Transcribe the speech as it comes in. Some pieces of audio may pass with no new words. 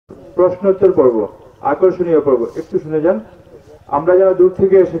প্রশ্নোত্তর পর্ব, আকর্ষণীয় পর্ব। একটু শুনে যান। আমরা যারা দূর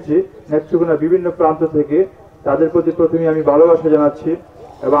থেকে এসেছি, নেত্রকোনা বিভিন্ন প্রান্ত থেকে, তাদের প্রতি প্রথমে আমি ভালোবাসা জানাচ্ছি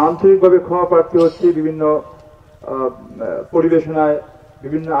এবং আন্তরিকভাবে ক্ষমা প্রার্থী হচ্ছি। বিভিন্ন পরিবেশনায়,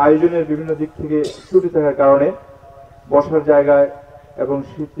 বিভিন্ন আয়োজনের বিভিন্ন দিক থেকে ত্রুটি থাকার কারণে বসার জায়গায় এবং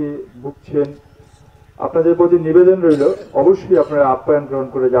শীতে ভুগছেন। আপনাদের প্রতি নিবেদন রইল, অবশ্যই আপনারা আপ্যায়ন গ্রহণ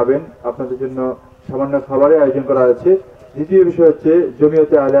করে যাবেন। আপনাদের জন্য সামান্য খাবারের আয়োজন করা আছে। দ্বিতীয় বিষয় হচ্ছে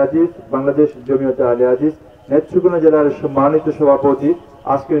জমিয়তে আহলে হাদিস, বাংলাদেশ জমিয়তে আহলে হাদিস নেত্রকোনা জেলার সম্মানিত সভাপতি,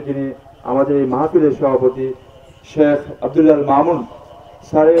 আজকের যিনি আমাদের এই মাহফিলের সভাপতি শেখ আব্দুল্লাহ মামুন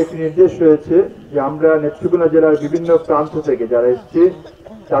স্যারের একটি নির্দেশ রয়েছে যে আমরা নেত্রকোনা জেলার বিভিন্ন প্রান্ত থেকে যারা এসেছি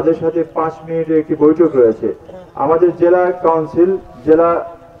তাদের সাথে 5 মিনিটের একটি বৈঠক রয়েছে। আমাদের জেলা কাউন্সিল,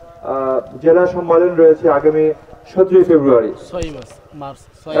 জেলা সম্মেলন রয়েছে আগামী 17 ফেব্রুয়ারি,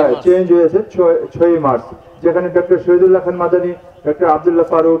 চেঞ্জ হয়েছে 6 মার্চ, যেখানে doctor Shahidullah Khan Madani, doctor Abdullah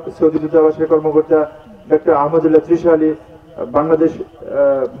Faruk Saudi দূতাবাসের কর্মকর্তা, ডক্টর আহমদুল্লাহ ত্রিশালী, বাংলাদেশ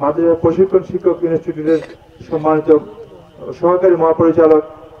মাদ্রাসা প্রশিক্ষণ শিক্ষক ইনস্টিটিউটের সম্মানিত সহকারী মহাপরিচালক,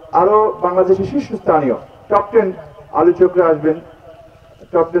 আরো বাংলাদেশের শীর্ষস্থানীয় টপ 10 আলোচকরা আসবেন,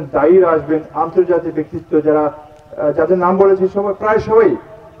 টপ 10 দায়ীরা আসবেন, আন্তর্জাতিক ব্যক্তিত্ব যারা যাদের নাম বলেছে সবাই, প্রায় সবাই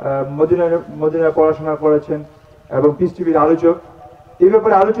মদিনায় পড়াশোনা করেছেন এবং পিস টিভির আলোচক। এই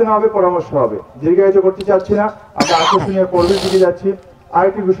ব্যাপারে আলোচনা হবে, পরামর্শ হবে। দীর্ঘায়িত করতে চাচ্ছি না, আমরা আকর্ষণীয় পর্বের দিকে যাচ্ছি।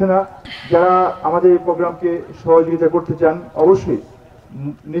 আরেকটি ঘোষণা, যারা আমাদের এই প্রোগ্রামকে সহযোগিতা করতে চান অবশ্যই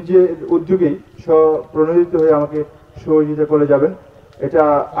নিজের উদ্যোগেই প্রণোদিত হয়ে আমাকে সহযোগিতা করে যাবেন। এটা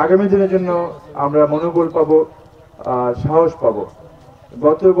আগামী দিনের জন্য আমরা মনোবল পাবো, সাহস পাবো।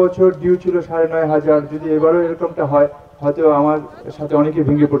 গত বছর ডিউ ছিল 9,500, যদি এবারও এরকমটা হয় হয়তো আমার সাথে অনেকে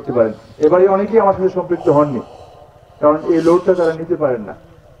ভেঙে পড়তে পারেন। এবারে অনেকেই আমার সাথে সম্পৃক্ত হননি, কারণ এই লোডটা তারা নিতে পারেন না।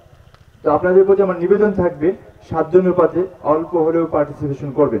 তো আপনাদের প্রতি আমার নিবেদন থাকবে সাধ্যানুপাতে অল্প হলেও পার্টিসিপেশন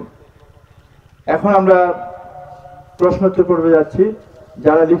করবেন। এখন আমরা প্রশ্নোত্তর পর্বে যাচ্ছি।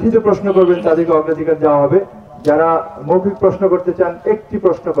 যারা লিখিত প্রশ্ন করবেন তাদেরকে অগ্রাধিকার দেওয়া হবে। যারা মৌখিক প্রশ্ন করতে চান একটি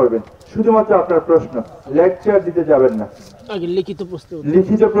প্রশ্ন করবেন, শুধুমাত্র আপনার প্রশ্ন, লেকচার দিতে যাবেন না।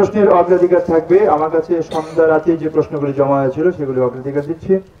 লিখিত প্রশ্নের অগ্রাধিকার থাকবে। আমার কাছে সন্ধ্যা রাতে যে প্রশ্নগুলি জমা হয়েছিল সেগুলি অগ্রাধিকার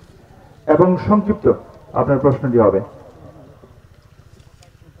দিচ্ছি এবং সংক্ষিপ্ত আপনার প্রশ্নটি হবে।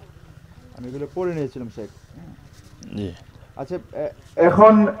 আমি এগুলো পড়ে নিয়েছিলাম শেখ। আচ্ছা,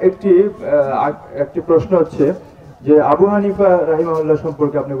 এখন একটি প্রশ্ন হচ্ছে যে আবু হানিফা রাহিমাহুল্লাহ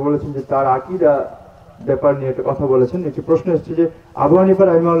সম্পর্কে আপনি বলেছেন যে তার আকীদা ব্যাপার নিয়ে একটা কথা বলেছেন। একটি প্রশ্ন এসেছে যে আবু হানিফা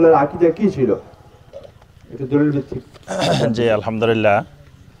রাহিমাহুল্লাহর আকীদা কি ছিল, এটা দলিল ভিত্তিক। জি আলহামদুলিল্লাহ।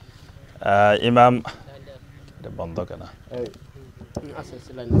 ইমাম বন্ধ কেন,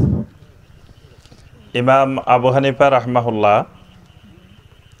 ইমাম আবু হানিফা রাহমাহুল্লাহ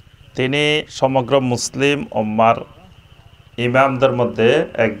তিনি সমগ্র মুসলিম উম্মার ইমামদের মধ্যে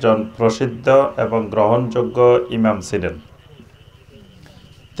একজন প্রসিদ্ধ এবং গ্রহণযোগ্য ইমাম ছিলেন।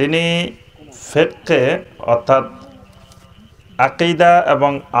 তিনি ফিকহে অর্থাৎ আকীদা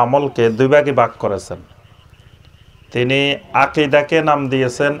এবং আমলকে দুই ভাগে ভাগ করেছেন। তিনি আকীদাকে নাম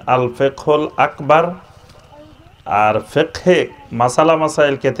দিয়েছেন আল ফিকহুল আকবার, আর ফিকহে মাসালা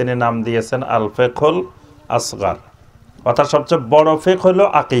মাসাইলকে তিনি নাম দিয়েছেন আল ফিকহুল আসগার। অর্থাৎ সবচেয়ে বড় ফিক হলো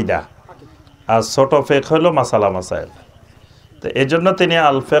আকীদা আর ছোট ফিক হলো মাসালা মাসাইল। তো এই জন্য তিনি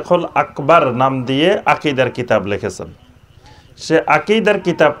আল ফিকহুল আকবার নাম দিয়ে আকীদার কিতাব লিখেছেন। সে আকীদার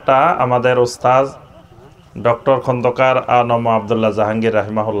কিতাবটা আমাদের উস্তাদ ডক্টর খন্দকার আনম আবদুল্লাহ জাহাঙ্গীর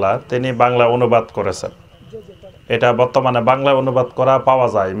রাহিমাহুল্লাহ তিনি বাংলা অনুবাদ করেছেন। এটা বর্তমানে বাংলা অনুবাদ করা পাওয়া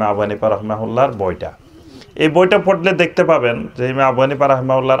যায় ইমাম আবু হানিফা রাহিমাহুল্লাহর বইটা। এই বইটা পড়লে দেখতে পাবেন যে ইমাম আবু হানিফা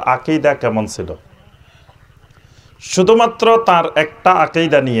রাহিমাহুল্লাহর আকীদা কেমন ছিল। শুধুমাত্র তার একটা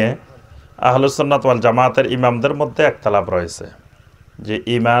আকীদা নিয়ে আহলুস সুন্নাত ওয়াল জামাতের ইমামদের মধ্যে একতলাপ রয়েছে যে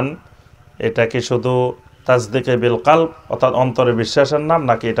ঈমান এটা কি শুধু তাসদিকে বিল কলব অর্থাৎ অন্তরে বিশ্বাসের নাম,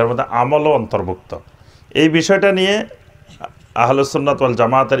 নাকি এটার মধ্যে আমলও অন্তর্ভুক্ত। এই বিষয়টা নিয়ে আহলুস সুন্নাত ওয়াল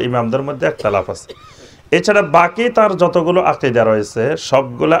জামাতের ইমামদের মধ্যে একতলাপ আছে। এছাড়া বাকি তার যতগুলো আকীদা রয়েছে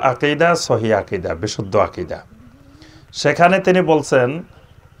সবগুলো আকীদা সহিহ আকীদা, বিশুদ্ধ আকীদা। সেখানে তিনি বলছেন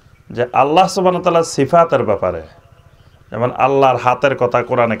যে আল্লাহ সুবহানাহু ওয়া তাআলার সিফাতের ব্যাপারে, যেমন আল্লাহর হাতের কথা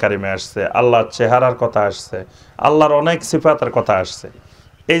কোরআনে কারিমে আসছে, আল্লাহর চেহারার কথা আসছে, আল্লাহর অনেক সিফাতের কথা আসছে।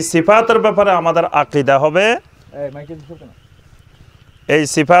 এই সিফাতের ব্যাপারে আমাদের আকীদা হবে, এই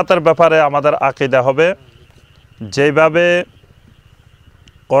সিফাতের ব্যাপারে আমাদের আকীদা হবে যেভাবে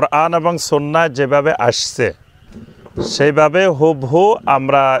কোরআন এবং সুন্নাহ যেভাবে আসছে সেইভাবে হুবহু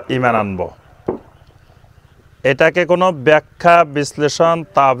আমরা ঈমান আনব। এটাকে কোনো ব্যাখ্যা বিশ্লেষণ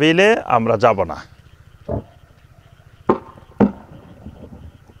তাবিলে আমরা যাব না।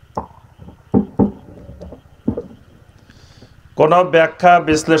 কোনো ব্যাখ্যা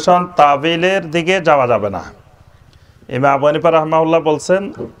বিশ্লেষণ তাবিলের দিকে যাওয়া যাবে না। ইমাম আবু হানিফা রাহমাহুল্লাহ বলছেন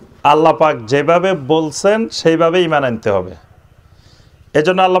আল্লাহ পাক যেভাবে বলছেন সেইভাবে ঈমান আনতে হবে।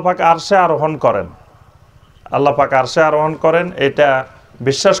 এজন্য আল্লাহ পাক আরশে আরোহণ করেন, আল্লাহ পাক আরশে আরোহণ করেন, এটা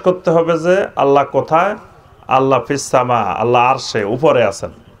বিশ্বাস করতে হবে যে আল্লাহ কোথায়, আল্লাহ ফিস সামা, আল্লাহ আরশে উপরে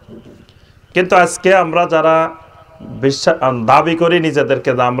আছেন। কিন্তু আজকে আমরা যারা দাবি করি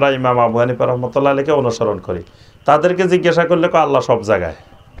নিজেদেরকে যে আমরা ইমাম আবু হানিফা রাহমাতুল্লাহ আলাইহিকে অনুসরণ করি, তাদেরকে জিজ্ঞাসা করলে আল্লাহ সব জায়গায়।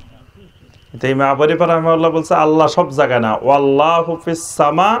 ইমাম আবু হানিফা রাহমাতুল্লাহ বলছে আল্লাহ সব জায়গায় না, ওয়াল্লাহু ফিস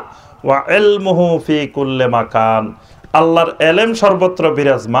সামা ওয়া ইলমুহু ফি কুল্লি মাকান, আল্লাহর এলেম সর্বত্র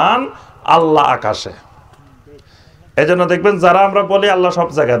বিরাজমান, আল্লাহ আকাশে। এজন্য দেখবেন যারা আমরা বলি আল্লাহ সব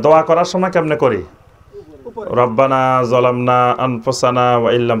জায়গায়, দোয়া করার সময় কেমনে করি, রব্বানা যালামনা আনফুসানা ওয়া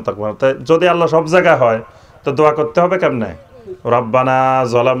ইল্লাম তাগফির। যদি আল্লাহ সব জায়গায় হয় তো দোয়া করতে হবে কেমনে, রব্বানা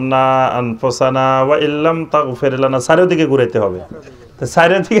যালামনা আনফুসানা ওয়া ইল্লাম তাগফির লানা, চারিদিকে ঘুরাইতে হবে। তো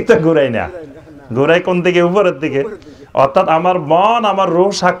চারিদিকে তো ঘুরাই না, ঘুরাই কোন দিকে, উপরের দিকে। অর্থাৎ আমার মন, আমার রূহ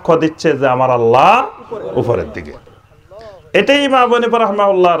সাক্ষ্য দিচ্ছে যে আমার আল্লাহ উপরের দিকে। এটাই ইমাম আবু হানিফা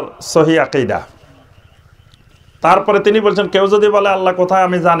রাহমাহুল্লাহর সহিহ আকীদা। তারপরে তিনি বলছেন কেউ যদি বলে আল্লাহ কোথায়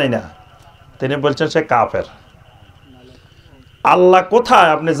আমি জানি না, তিনি বলছেন সে কাফের। আল্লাহ কোথায়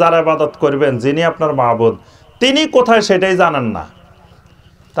আপনি যার ইবাদত করবেন, যিনি আপনার মাবুদ, তিনি কোথায় সেটাই জানেন না,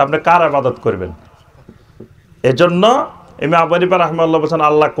 তা আপনি কার ইবাদত করবেন? এজন্য ইমাম আবু হানিফা রাহমাহুল্লাহ বলছেন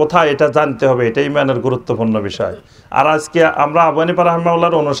আল্লাহ কোথায় এটা জানতে হবে, এটা ইমানের গুরুত্বপূর্ণ বিষয়। আর আজকে আমরা আবু হানিফা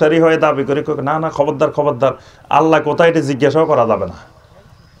রাহমাহুল্লাহর অনুসারী হয়ে দাবি করি না না খবরদার খবরদার, আল্লাহ কোথায় এটা জিজ্ঞাসাও করা যাবে না।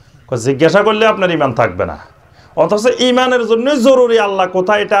 জিজ্ঞাসা করলে আপনার ইমান থাকবে না। অথচ ইমানের জন্যই জরুরি আল্লাহ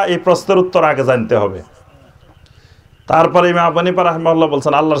কোথায়, এটা এই প্রশ্নের উত্তর আগে জানতে হবে। তারপরে ইমাম আবু হানিফা রাহমাহুল্লাহ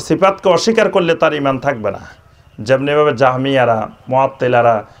বলছেন আল্লাহর সিফাতকে অস্বীকার করলে তার ইমান থাকবে না। যেমনিভাবে জাহমিয়ারা,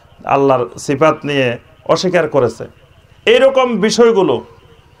 মুআত্তিলারা আল্লাহর সিফাত নিয়ে অস্বীকার করেছে, এইরকম বিষয়গুলো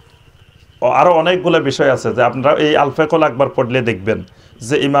আরো অনেকগুলো বিষয় আছে যে আপনারা এই আল-ফিকহুল আকবার পড়লে দেখবেন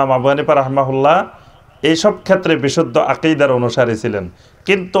যে ইমাম আবু হানিফা রাহমাহুল্লাহ এইসব ক্ষেত্রে বিশুদ্ধ আকীদার অনুসারী ছিলেন।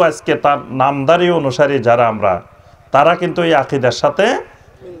 কিন্তু আজকে তার নামদারি অনুসারী যারা আমরা, তারা কিন্তু এই আকীদার সাথে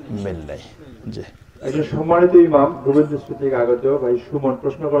মিল নেই। জি, একজন সম্মানিত ইমাম গোবিন্দপুর থেকে আগত ভাই সুমন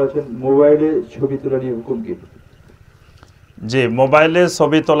প্রশ্ন করেছেন মোবাইলে ছবি তোলা নিয়ে হুকুম কি? জি, মোবাইলে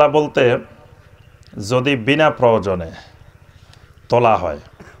ছবি তোলা বলতে যদি বিনা প্রয়োজনে তোলা হয়,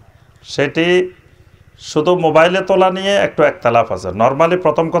 সেটি শুধু মোবাইলে তোলা নিয়ে একটু একতলাফ আছে। নর্মালি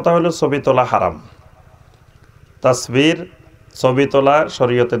প্রথম কথা হলো ছবি তোলা হারাম, তাসবির ছবি তোলা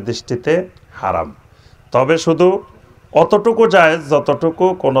শরীয়তের দৃষ্টিতে হারাম। তবে শুধু অতটুকু জায়েজ যতটুকু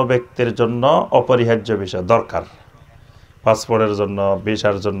কোনো ব্যক্তির জন্য অপরিহার্য বিষয়, দরকার, পাসপোর্টের জন্য,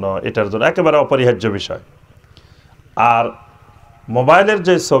 ভিসার জন্য, এটার জন্য একেবারে অপরিহার্য বিষয়। আর মোবাইলের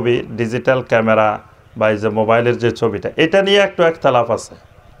যে ছবি, ডিজিটাল ক্যামেরা বা এই যে মোবাইলের যে ছবিটা, এটা নিয়ে একটু একতলাফ আছে।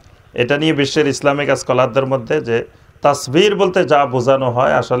 এটা নিয়ে বিশ্বের ইসলামিক স্কলারদের মধ্যে যে তাসবির বলতে যা বোঝানো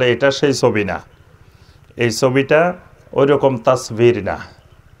হয় আসলে এটা সেই ছবি না, এই ছবিটা ওই রকম তাসবির না।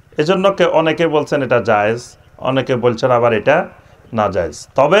 এজন্য অনেকে বলছেন এটা জায়েজ, অনেকে বলছেন আবার এটা না জায়েজ।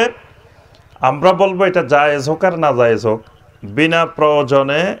 তবে আমরা বলবো এটা জায়েজ হোক আর না জায়েজ হোক, বিনা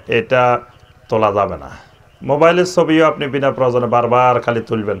প্রয়োজনে এটা তোলা যাবে না। মোবাইলের ছবিও আপনি বিনা প্রয়োজনে বারবার খালি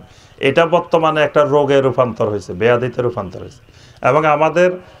তুলবেন, এটা বর্তমানে একটা রোগে রূপান্তর হয়েছে, বেয়াদিতে রূপান্তর হয়েছে। এবং আমাদের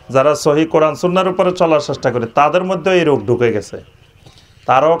যারা সহি কোরআন সুন্নাহর উপরে চলার চেষ্টা করে তাদের মধ্যে এই রোগ ঢুকে গেছে।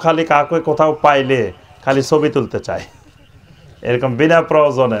 তারাও খালি কাউকে কোথাও পাইলে খালি ছবি তুলতে চায়। এরকম বিনা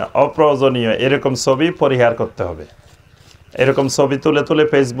প্রয়োজনে অপ্রয়োজনীয় এরকম ছবি পরিহার করতে হবে। এরকম ছবি তুলে তুলে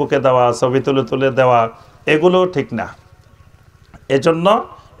ফেসবুকে দেওয়া, ছবি তুলে তুলে দেওয়া, এগুলো ঠিক না। এজন্য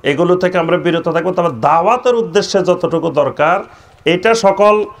এগুলো থেকে আমরা বিরত থাকবো। তবে দাওয়াতের উদ্দেশ্যে যতটুকু দরকার, এটা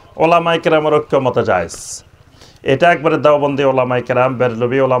সকল ওলামায়ে কেরামের ঐক্যমতে জায়েজ। এটা একবারে দেওবন্দি ওলামায়ে কেরাম,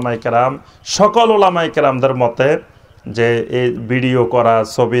 বেরলভী ওলামায়ে কেরাম, সকল ওলামায়ে কেরামদের মতে যে এই ভিডিও করা,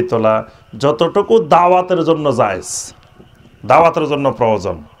 ছবি তোলা যতটুকু দাওয়াতের জন্য জায়েজ, দাওয়াতের জন্য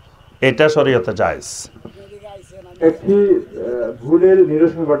প্রয়োজন, এটা শরীয়তে জায়েজ। একটি ভুলের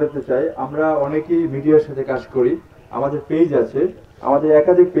নিরসন ঘটাতে চাই। আমরা অনেকেই মিডিয়ার সাথে কাজ করি, আমাদের পেজ আছে, আমাদের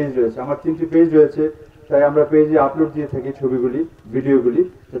একাধিক পেজ রয়েছে, আমার 3টি পেজ রয়েছে। তাই আমরা পেজে আপলোড দিয়ে থাকি ছবিগুলি, ভিডিওগুলি,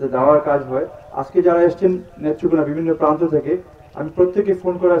 যাতে দেওয়ার কাজ হয়। আজকে যারা এসছেন নেত্রকোনা বিভিন্ন প্রান্ত থেকে, আমি প্রত্যেকে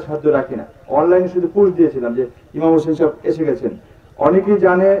ফোন করার সাধ্য রাখি না, অনলাইনে শুধু পোস্ট দিয়েছিলাম যে ইমাম হোসেন সাহেব এসে গেছেন। অনেকেই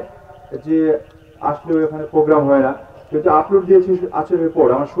জানে যে আসলেও এখানে প্রোগ্রাম হয় না, কিন্তু আপলোড দিয়েছি আসরের পর।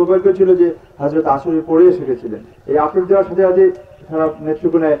 আমার সৌভাগ্য ছিল যে হযরত আসরের পরে এসে গেছিলেন। এই আপলোড দেওয়ার সাথে সাথে সারা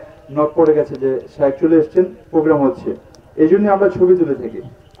নেত্রকোনায় নক পড়ে গেছে যে সাহেব চলে এসছেন, প্রোগ্রাম হচ্ছে। এই জন্য আমরা ছবি তুলে থাকি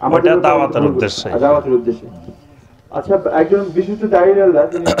আমাদের দাওয়াতের উদ্দেশ্যে। আচ্ছা, একজন বিশিষ্ট দায়ী আল্লাহ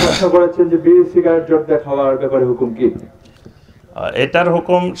তিনি প্রশ্ন করেছেন যে বিড়ি সিগারেট জর্দা খাওয়ার ব্যাপারে হুকুম কি? এটার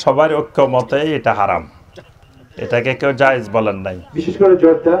হুকুম সবার ঐক্যমতে এটা হারাম, এটাকে কেউ জায়েজ বলেন নাই। বিশেষ করে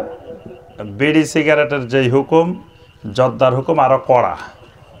জর্দা, বিড়ি সিগারেটের যেই হুকুম, জর্দার হুকুম আরো কড়া,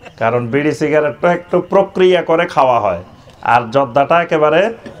 কারণ বিড়ি সিগারেটটা একটু প্রক্রিয়া করে খাওয়া হয়, আর জর্দাটা একেবারে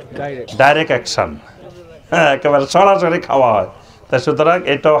ডাইরেক্ট অ্যাকশন, হ্যাঁ একেবারে সরাসরি খাওয়া হয়। তাই সুতরাং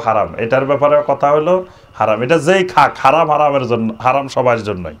এটাও হারাম, এটার ব্যাপারে কথা হলো হারাম। এটা যেই খাক হারাম, হারামের জন্য হারাম সবার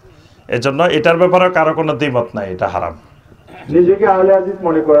জন্যই, এজন্য এটার ব্যাপারে কারো কোনো দ্বিমত নাই, এটা হারাম। নিজেকে আহলে হাদিস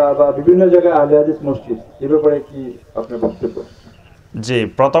মনে করা বা বিভিন্ন জায়গায় আহলে হাদিস মসজিদ, এ ব্যাপারে কি আপনার বক্তব্য? জি,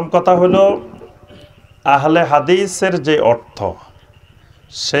 প্রথম কথা হলো আহলে হাদিসের যে অর্থ,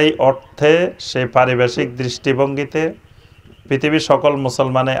 সেই অর্থে সেই পারিভাষিক দৃষ্টিভঙ্গিতে পৃথিবীর সকল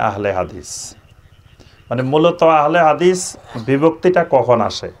মুসলমানে আহলে হাদিস। মানে মূলত আহলে হাদিস বিভক্তিটা কখন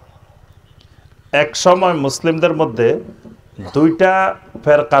আসে? এক সময় মুসলিমদের মধ্যে দুইটা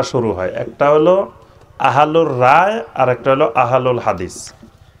ফেরকা শুরু হয়, একটা হলো আহলুর রায় আর একটা হলো আহলুল হাদিস।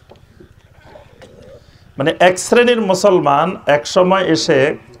 মানে এক শ্রেণীর মুসলমান এক সময় এসে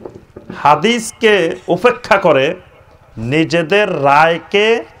হাদিসকে উপেক্ষা করে নিজেদের রায়কে,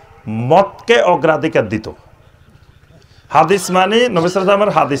 মতকে অগ্রাধিকার দিত। হাদিস মানে নবী সাল্লাল্লাহু আলাইহি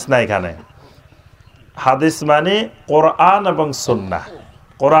ওয়াসাল্লামের হাদিস না, এখানে হাদিস মানে কোরআন এবং সুন্নাহ।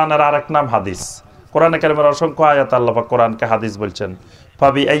 কোরআনের আরেক নাম হাদিস। কোরআনে কারিমের অসংখ্য আয়াত আল্লাহ পাক কোরআনকে হাদিস বলছেন।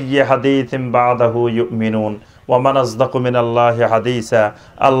 ফাবি আইয়ি হাদিসিন বাদাহু ইউমিনুন ওয়া মান আসদাকু মিনাল্লাহি হাদিসা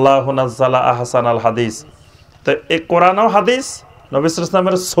আল্লাহু নাযালা আহসানাল হাদিস। তো এই কোরআনও হাদিস, নবী সাল্লাল্লাহু আলাইহি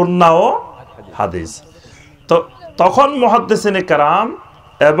ওয়াসাল্লামের সুন্নাহও হাদিস। তো তখন মুহাদ্দিসিনে কেরাম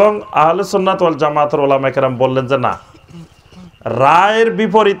এবং আহলে সুন্নাত ওয়াল জামাতের উলামায়ে কেরাম বললেন যে না, রায়ের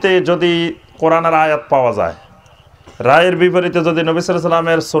বিপরীতে যদি কোরআনের আয়াত পাওয়া যায়, রায়ের বিপরীতে যদি নবী সাল্লাল্লাহু আলাইহি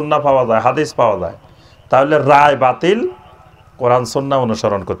ওয়াসাল্লামের সুন্নাহ পাওয়া যায়, হাদিস পাওয়া যায়, তাহলে রায় বাতিল, কোরআন সুন্নাহ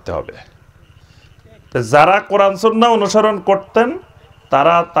অনুসরণ করতে হবে। তো যারা কোরআন সুন্নাহ অনুসরণ করতেন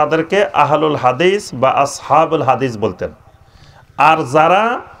তারা তাদেরকে আহলুল হাদিস বা আসহাবুল হাদিস বলতেন। আর যারা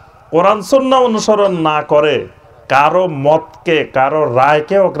কোরআন সুন্নাহ অনুসরণ না করে কারো মতকে, কারো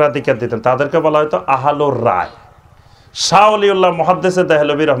রায়কে অগ্রাধিকার দিতেন, তাদেরকে বলা হয়তো আহলুর রায়। শাহ ওলিউল্লাহ মুহাদ্দিসে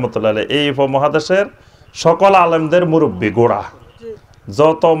দেহলভী রহমতুল্লাহ আলাইহি এই উপমহাদেশের সকল আলেমদের মুরব্বী, গোড়া,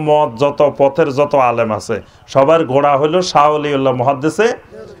 যত মত যত পথের যত আলেম আছে সবার গোড়া হলো শাহ ওলিউল্লাহ মুহাদ্দিসে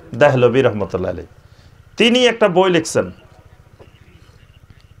দেহলভী রহমতুল্লাহ আলাইহি। তিনি একটা বই লিখছেন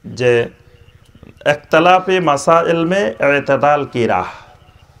যে ইখতিলাফি মাসাইল মে ইতিদাল কি রাহ,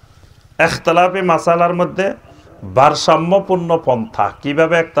 ইখতিলাফি মাসালার মধ্যে ভারসাম্যপূর্ণ পন্থা,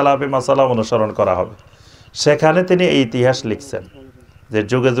 কিভাবে ইখতিলাফি মাসালা অনুসরণ করা হবে। সেখানে তিনি এই ইতিহাস লিখছেন যে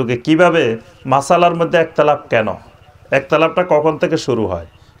যুগে যুগে কিভাবে মাসালার মধ্যে ইখতিলাফ, কেন ইখতিলাফটা কখন থেকে শুরু হয়,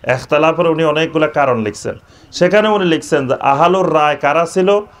 ইখতিলাফের উনি অনেকগুলো কারণ লিখছেন। সেখানে উনি লিখছেন যে আহলুর রায় কারা ছিল,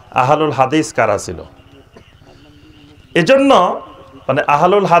 আহলুল হাদিস কারা ছিল। এজন্য মানে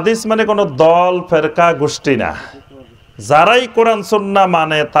আহলুল হাদিস মানে কোনো দল ফেরকা গোষ্ঠী না, যারাই কোরআন সুন্নাহ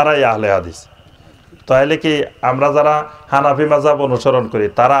মানে তারাই আহলে হাদিস। তাহলে কি আমরা যারা হানাফি মাযহাব অনুসরণ করি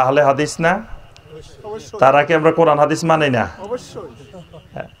তারা আহলে হাদিস না? তারা কি আমরা কোরআন হাদিস মানি না?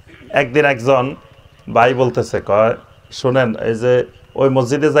 একদিন একজন ভাই বলতেছে, কয় শুনেন, এই যে ওই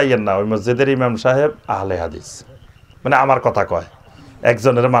মসজিদে যাইয়েন না, ওই মসজিদের ইমাম সাহেব আহলে হাদিস। মানে আমার কথা কয়,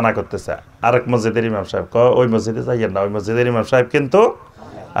 একজনের মানা করতেছে, আরেক মসজিদের ইমাম সাহেব কয় ওই মসজিদে যাইয়েন না, ওই মসজিদের ইমাম সাহেব কিন্তু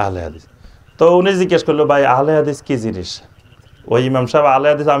আহলে হাদিস। তো উনি জিজ্ঞেস করলো, ভাই আহলে হাদিস কি জিনিস? ওই ইমাম সাহেব আহলে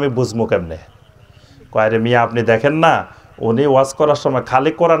হাদিস আমি বুঝবো কেমনে? কয় রে মিয়া, আপনি দেখেন না, উনি ওয়াজ করার সময়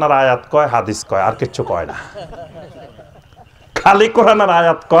খালি কোরআনের আয়াত কয়, হাদিস কয়, আর কিচ্ছু কয় না। খালি কোরআনের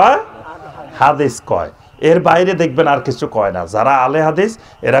আয়াত কয়, হাদিস কয়, এর বাইরে দেখবেন আর কিছু কয় না। যারা আহলে হাদিস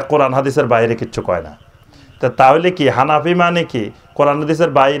এরা কোরআন হাদিসের বাইরে কিচ্ছু কয় না। তো তাহলে কি হানাফি মানে কি কোরআন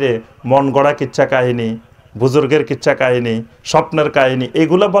হাদিসের বাইরে মন গড়া কিচ্ছা কাহিনী, বুজুর্গের কিচ্ছা কাহিনী, স্বপ্নের কাহিনী,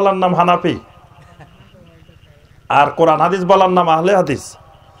 এগুলো বলার নাম হানাফি? আর কোরআন হাদিস বলার নাম আহলে হাদিস?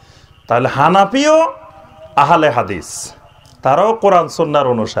 তাহলে হানাফিও আহলে হাদিস, তারাও কোরআন সুন্নাহর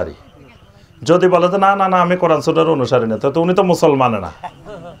অনুসারী। যদি বলে যে না না না আমি কোরআন সুন্নাহর অনুসারী না, তো উনি তো মুসলমান না।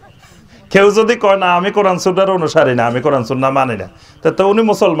 কেউ যদি কয় না আমি কোরআন সুন্নাহর অনুসারী না, আমি কোরআন সুন্নাহ মানি না, তো উনি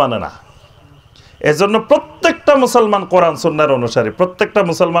মুসলমান না। এজন্য প্রত্যেকটা মুসলমান কোরআন সুন্নাহর অনুসারী, প্রত্যেকটা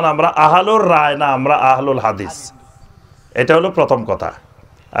মুসলমান আমরা আহলুর রায় না, আমরা আহলুল হাদিস। এটা হলো প্রথম কথা।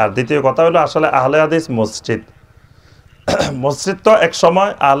 আর দ্বিতীয় কথা হলো আসলে আহলে হাদিস মসজিদ, মসজিদ তো এক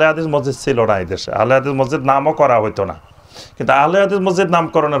সময় আহলে হাদিস মসজিদ ছিল না এই দেশে, আহলে হাদিস মসজিদ নামও করা হইতো না। কিন্তু আহলে হাদিস মসজিদ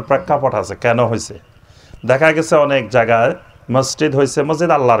নামকরণের প্রেক্ষাপট আছে, কেন হয়েছে? দেখা গেছে অনেক জায়গায় মসজিদ হয়েছে মসজিদ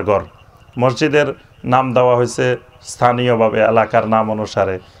আল্লাহর ঘর, মসজিদের নাম দেওয়া হয়েছে স্থানীয়ভাবে এলাকার নাম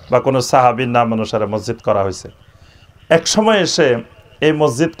অনুসারে বা কোনো সাহাবীর নাম অনুসারে মসজিদ করা হয়েছে। এক সময় এসে এই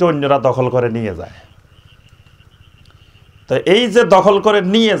মসজিদকে অন্যরা দখল করে নিয়ে যায়। তো এই যে দখল করে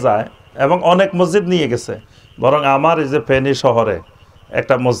নিয়ে যায় এবং অনেক মসজিদ নিয়ে গেছে, বরং আমার এই যে ফেনী শহরে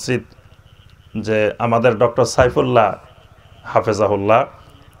একটা মসজিদ, যে আমাদের ডক্টর সাইফুল্লাহ হাফেজাহুল্লাহ,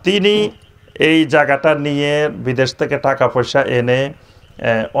 তিনি এই জায়গাটা নিয়ে বিদেশ থেকে টাকা পয়সা এনে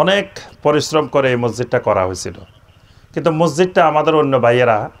অনেক পরিশ্রম করে এই মসজিদটা করা হয়েছিল, কিন্তু মসজিদটা আমাদের অন্য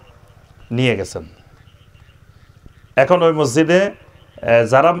ভাইয়েরা নিয়ে গেছেন। এখন ওই মসজিদে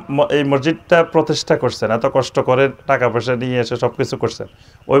যারা এই মসজিদটা প্রতিষ্ঠা করছেন, এত কষ্ট করে টাকা পয়সা নিয়ে এসে সব কিছু করছেন,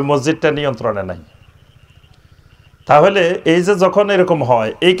 ওই মসজিদটা নিয়ন্ত্রণে নাই। তাহলে এই যে যখন এরকম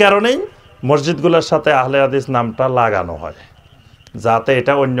হয়, এই কারণেই মসজিদগুলোর সাথে আহলে হাদিস নামটা লাগানো হয়, যাতে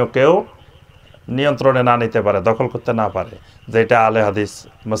এটা অন্য কেউ নিয়ন্ত্রণে না নিতে পারে, দখল করতে না পারে যে এটা আহলে হাদিস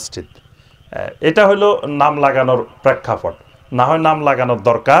মসজিদ। এটা হলো নাম লাগানোর প্রেক্ষাপট, না হয় নাম লাগানোর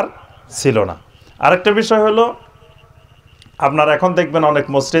দরকার ছিল না। আরেকটা বিষয় হলো, আপনারা এখন দেখবেন অনেক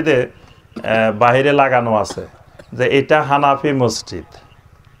মসজিদে বাহিরে লাগানো আছে যে এটা হানাফি মসজিদ,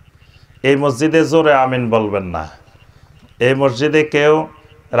 এই মসজিদে জোরে আমিন বলবেন না, এই মসজিদে কেউ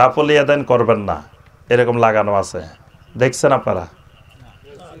রাফলি আদান করবেন না, এরকম লাগানো আছে, দেখছেন আপনারা?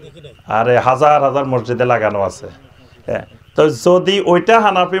 আরে হাজার হাজার মসজিদে লাগানো আছে। তো যদি ওইটা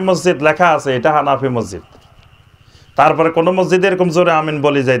হানাফি মসজিদ লেখা আছে, এটা হানাফি মসজিদ, তারপরে কোনো মসজিদে এরকম জোরে আমিন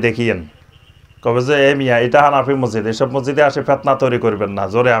বলি যায়, দেখিয়েন, কবে যে এ মিয়া এটা হানাফি মসজিদ, এসব মসজিদে আসে ফেতনা তৈরি করবেন না,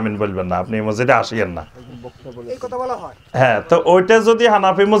 জোরে আমিন বলবেন না, আপনি এই মসজিদে আসিয়েন না। হ্যাঁ, তো ওইটা যদি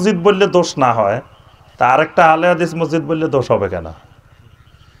হানাফি মসজিদ বললে দোষ না হয়, তা আরেকটা আহলে হাদিস মসজিদ বললে দোষ হবে কেন?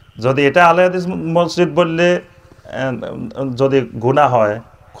 যদি এটা আহলে হাদিস মসজিদ বললে যদি গুনাহ হয়,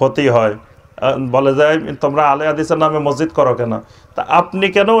 ক্ষতি হয়, বলে যায় তোমরা আহলে হাদিসের নামে মসজিদ করো কেন, তা আপনি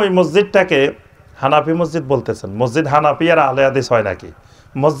কেন ওই মসজিদটাকে হানাফি মসজিদ বলতেছেন? মসজিদ হানাফি আর আহলে হাদিস হয় নাকি?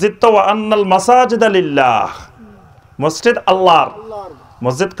 মসজিদ তো আন্নাল মাসাজিদা লিল্লাহ, মসজিদ আল্লাহর,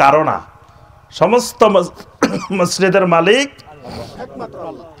 মসজিদ কারো না, সমস্ত মসজিদের মালিক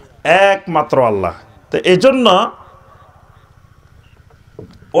একমাত্র আল্লাহ। তো এই জন্য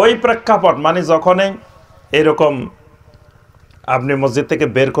ওই প্রেক্ষাপট, মানে যখনই এরকম আপনি মসজিদ থেকে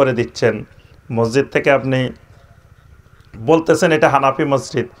বের করে দিচ্ছেন, মসজিদ থেকে আপনি বলতেছেন এটা হানাফি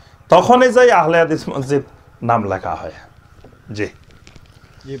মসজিদ, তখনই যাই আহলে হাদিস মসজিদ নাম লেখা হয়। জি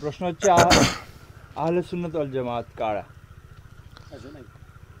জি, প্রশ্ন হচ্ছে আহলে সুন্নাত ওয়াল জামাত কারা?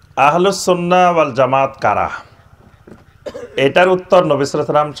 আহলুস সুন্নাহ ওয়াল জামাত কারা, এটার উত্তর নবী সাল্লাল্লাহু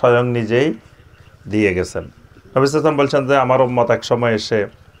আলাইহি ওয়াসাল্লাম স্বয়ং নিজেই দিয়ে গেছেন। নবী সাল্লাল্লাহু আলাইহি ওয়াসাল্লাম বলছেন যে আমার উম্মত এক সময় এসে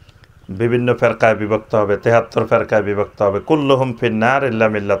বিভিন্ন ফেরকায় বিভক্ত হবে, 73 ফেরকায় বিভক্ত হবে, কুল্লুহুম ফিন্নার ইল্লা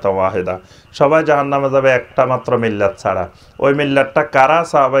মিল্লাতান ওয়াহিদা, সবাই জাহান্নামে যাবে একটা মাত্র মিল্লাত ছাড়া। ওই মিল্লাতটা কারা?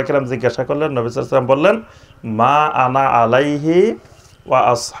 সাহাবায়ে কেরাম জিজ্ঞাসা করলেন, নবী সাল্লাল্লাহু আলাইহি ওয়াসাল্লাম বললেন মা আনা আলাইহি ওয়া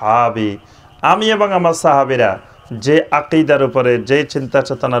আসহাবি, আমি এবং আমার সাহাবীরা যে আকীদার উপরে, যেই চিন্তা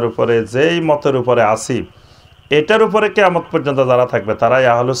চেতনার উপরে, যেই মতের উপরে আছি, এটার উপরে কিয়ামত পর্যন্ত যারা থাকবে তারাই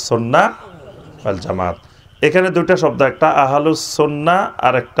আহলুস সুন্নাহ ওয়াল জামাত। এখানে দুটো শব্দ, একটা আহলুস সুন্নাহ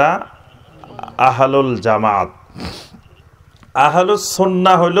আর একটা আহলুল জামাত। আহলুস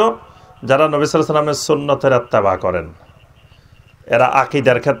সুন্নাহ হলো যারা নবী সাল্লাল্লাহু আলাইহি ওয়াসাল্লামের সুন্নতের ইত্তেবা করেন, এরা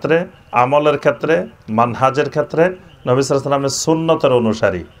আকীদার ক্ষেত্রে, আমলের ক্ষেত্রে, মানহাজের ক্ষেত্রে নবী সাল্লাল্লাহু আলাইহি ওয়াসাল্লামের সুন্নতের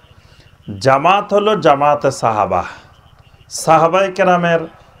অনুসারী। জামাত হলো জামাতে সাহাবা, সাহাবায়ে কেরামের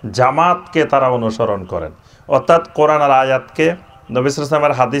জামাতকে তারা অনুসরণ করেন, অর্থাৎ কোরআনের আয়াতকে, নবী সাল্লাল্লাহু আলাইহি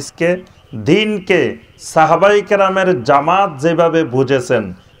ওয়াসাল্লামের হাদিসকে, দ্বীনকে সাহাবায়ে কেরামের জামাত যেভাবে বুঝেছেন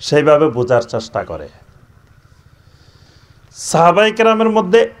সেইভাবে বোঝার চেষ্টা করে। সাহাবায়ে কেরামের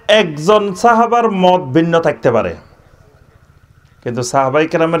মধ্যে একজন সাহাবার মত ভিন্ন থাকতে পারে, কিন্তু সাহাবায়ে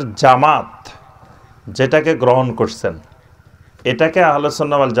কেরামের জামাত যেটাকে গ্রহণ করছেন এটাকে আহলুস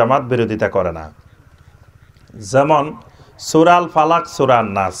সুন্নাহ ওয়াল জামাত বিরোধিতা করে না। যেমন সূরা আল ফালাক, সূরা আন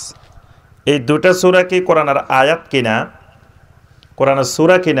নাস, এই দুটো সূরা কি কোরআনের আয়াত কিনা, কোরআনের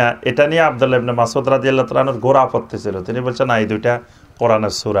সূরা কিনা, এটা নিয়ে আব্দুল্লাহ ইবনে মাসউদ রাদিয়াল্লাহু তাআলা আনহু গোড়া আপত্তি ছিল। তিনি বলছেন না, এই দুইটা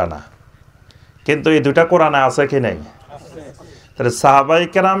কোরআনের সূরা না, কিন্তু এই দুইটা কোরআনে আছে কি নাই? তাহলে সাহাবায়ে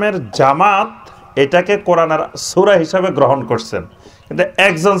কেরামের জামাত এটাকে কোরআনের সূরা হিসাবে গ্রহণ করছেন, কিন্তু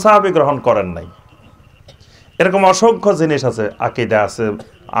একজন সাহাবী গ্রহণ করেন নাই। এরকম অসংখ্য জিনিস আছে, আকীদা আছে,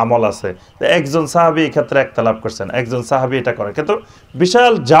 আমল আছে, একজন সাহাবী এই ক্ষেত্রে ইখতিলাফ করছেন, একজন সাহাবী এটা করেন, কিন্তু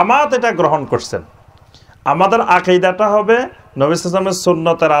বিশাল জামাত এটা গ্রহণ করছেন। আমাদের আকীদাটা হবে নবী সাল্লাল্লাহু আলাইহি ওয়াসাল্লামের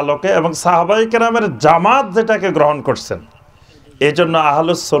সুন্নতের আলোকে এবং সাহাবায়ে কেরামের জামাত যেটাকে গ্রহণ করছেন, এই জন্য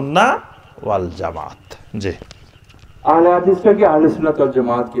আহলুস সুন্নাহ ওয়াল জামাত। জি, আহলে হাদিসটা কি আহলে সুন্নাত ওয়াল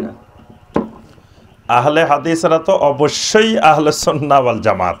জামাত কিনা? আহলে হাদিসরা তো অবশ্যই আহলে সুন্নাহ ওয়াল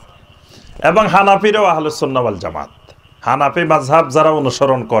জামাত, এবং হানাফিরাও আহলুস সুন্নাহ ওয়াল জামাত। হানাফি মাযহাব যারা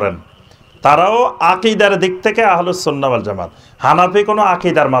অনুসরণ করেন তারাও আকীদার দিক থেকে আহলুস সুন্নাহ ওয়াল জামাত। হানাফি কোনো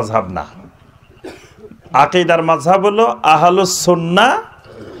আকীদার মাযহাব না, আকীদার মাযহাব হলো আহলুস সুন্নাহ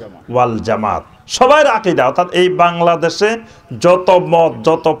ওয়াল জামাত, সবার আকীদা। অর্থাৎ এই বাংলাদেশে যত মত,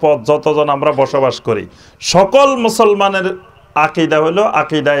 যত পথ, যতজন আমরা বসবাস করি, সকল মুসলমানের আকীদা হলো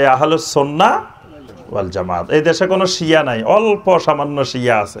আকীদায়ে আহলুস সুন্নাহ ওয়াল জামাত। এই দেশে কোনো শিয়া নাই, অল্প সামান্য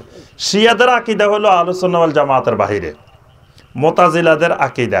শিয়া আছে। শিয়াদের আকীদা হলো আহলুস সুন্নাহ ওয়াল জামাতের বাহিরে। মুতাজিলাদের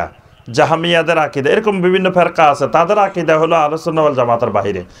আকীদা, জাহমিয়াদের আকীদা, এরকম বিভিন্ন ফেরকা আছে, তাদের আকীদা হলো আহলুস সুন্নাহ ওয়াল জামাতের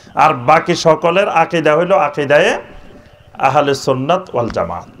বাহিরে। আর বাকি সকলের আকীদা হলো আকীদায়ে আহলুস সুন্নাত ওয়াল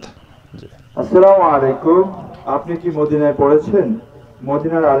জামাত। আসসালামু আলাইকুম। আপনি কি মদিনায় পড়েছেন?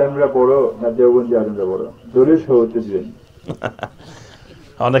 মদিনার আলেমরা বড় না দেওবন্দি আলেমরা বড়? দলিল সহ উত্তর দিবেন।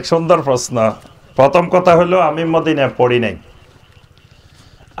 অনেক সুন্দর প্রশ্ন। প্রথম কথা হলো আমি মদিনায় পড়ি নাই,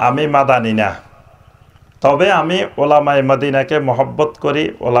 আমি মাদানী না। তবে আমি ওলামায়ে মদিনাকে মহব্বত করি,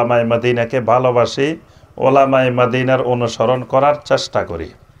 ওলামায়ে মদিনাকে ভালোবাসি, ওলামায়ে মদিনার অনুসরণ করার চেষ্টা করি,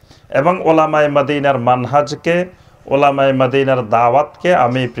 এবং ওলামায়ে মদিনার মানহাজকে, ওলামায়ে মদিনার দাওয়াতকে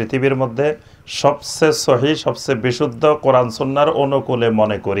আমি পৃথিবীর মধ্যে সবচেয়ে সহি, সবচেয়ে বিশুদ্ধ কোরআন সুন্নাহর অনুকূলে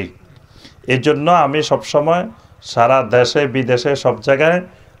মনে করি। এই জন্য আমি সবসময় সারা দেশে বিদেশে সব জায়গায়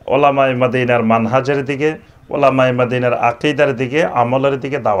ওলামায়ে মদিনার মানহাজের দিকে, ওলামায়ে মদিনার আকীদার দিকে, আমলের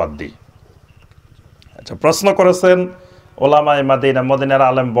দিকে দাওয়াত দিই। আচ্ছা, প্রশ্ন করেছেন ওলামায়ে মদিনা, মদিনার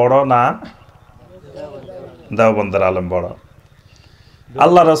আলেম বড় না দেওবন্দের আলেম বড়?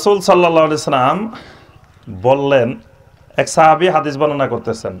 আল্লাহ রাসূল সাল্লাল্লাহু আলাইহি সাল্লাম বললেন, এক সাহাবী হাদিস বর্ণনা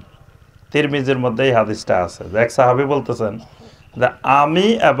করতেছেন, তিরমিজির মধ্যে এই হাদিসটা আছে, এক সাহাবী বলতেছেন যে আমি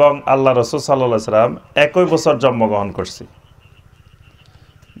এবং আল্লাহ রাসূল সাল্লাল্লাহু আলাইহি সাল্লাম একই বছর জন্মগ্রহণ করছি,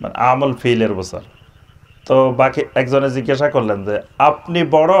 মানে আমল ফিলের বছর। তো বাকি একজনে জিজ্ঞাসা করলেন যে আপনি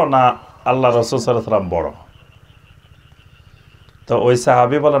বড় না আল্লাহ রাসূল সাল্লাল্লাহু আলাইহি সাল্লাম বড়? তো ওই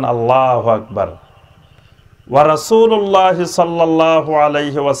সাহাবী বলেন, আল্লাহু আকবার, ওয়া রাসূলুল্লাহ সাল্লাল্লাহু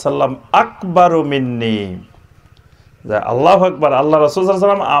আলাইহি ওয়াসাল্লাম আকবারু মিন্নি। যে আল্লাহু আকবার, আল্লাহ রাসূল সাল্লাল্লাহু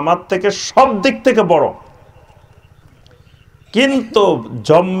আলাইহি ওয়াসাল্লাম আমার থেকে সব দিক থেকে বড়, কিন্তু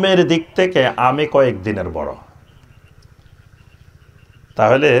জন্মের দিক থেকে আমি কয়েকদিনের বড়।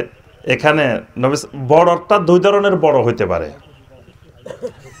 তাহলে এখানে বড়টা দুই ধরনের বড় হইতে পারে।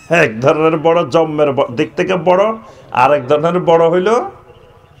 এক ধরনের বড় জন্মের দিক থেকে বড়, আর এক ধরনের বড় হইল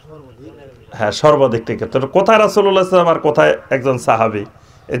সর্বদিক থেকে। তো কোথায় রাসূলুল্লাহ সাল্লাল্লাহু আলাইহি ওয়াসাল্লাম আর কোথায় একজন সাহাবী?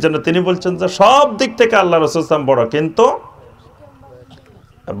 এই জন্য তিনি বলছেন যে সব দিক থেকে আল্লাহ রাসূল সাল্লাল্লাহু আলাইহি ওয়াসাল্লাম বড়, কিন্তু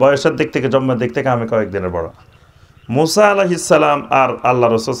বয়সের দিক থেকে, জন্মের দিক থেকে আমি কয়েকদিনের বড়। মুসা আলাইহিস সালাম আর আল্লাহ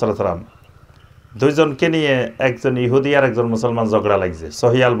রাসূল সাল্লাল্লাহু আলাইহি ওয়াসাল্লাম দুইজনকে নিয়ে একজন ইহুদি আর একজন মুসলমান ঝগড়া লাগছে,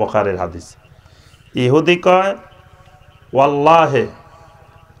 সহিহ আল বুখারীর হাদিস। ইহুদি কয়, ওয়াল্লাহি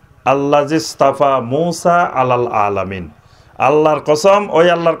আল্লাযী ইসতাফা মুসা আলাল আলামিন, আল্লাহর কসম, ওই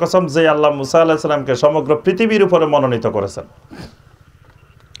আল্লাহর কসম যে আল্লাহ মুসা আলাইহিস সালামকে সমগ্র পৃথিবীর উপরে মনোনীত করেছেন।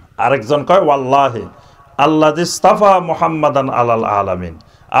 আরেকজন কয়, ওয়াল্লাহি আল্লাযী ইসতাফা মুহাম্মাদান আলাল আলামিন,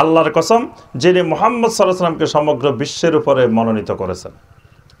 আল্লাহর কসম যিনি মুহাম্মদ সাল্লাল্লাহু আলাইহি ওয়াসাল্লামকে সমগ্র বিশ্বের উপরে মনোনীত করেছেন।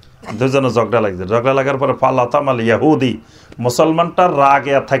 দুজনে ঝগড়া লাগছে। ঝগড়া লাগার পরে ফালাতামাল ইহুদি, মুসলমানটার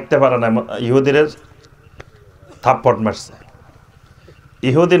রাগে আর থাকতে পারে না, ইহুদির থাপ্পড় মারছে।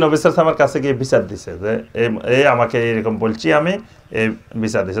 ইহুদি নবী সাল্লাল্লাহু আলাইহি ওয়াসাল্লামের কাছে গিয়ে বিচার দিছে যে এই আমাকে এরকম বলছি, আমি এই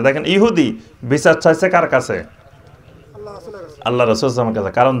বিচার দিছে। দেখেন, ইহুদি বিচার চাইছে কার কাছে? আল্লাহ রাসূল সাল্লাল্লাহু আলাইহি ওয়াসাল্লামের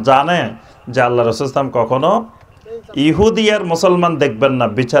কাছে। কারণ জানে যে আল্লাহ রাসূল সাল্লাল্লাহু আলাইহি ওয়াসাল্লাম কখনো ইহুদি আর মুসলমান দেখবেন না,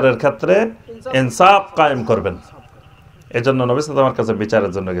 বিচারের ক্ষেত্রে ইনসাফ কায়েম করবেন। এই জন্য নবী সাল্লাল্লাহু আলাইহি ওয়াসাল্লামের কাছে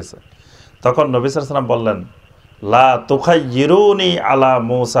বিচারের জন্য গেছে। তখন নবী সাল্লাল্লাহু আলাইহি ওয়াসাল্লাম বললেন, লা তুখায়্যিরুনি আলা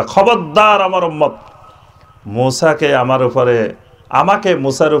মুসা, খবরদার আমার উম্মত মুসাকে আমাকে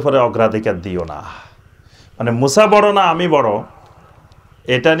মুসার উপরে অগ্রাধিকার দিও না। মানে মুসা বড় না আমি বড়,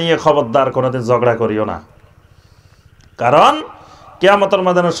 এটা নিয়ে খবরদার কোনোদিন ঝগড়া করিও না। কারণ কিয়ামতের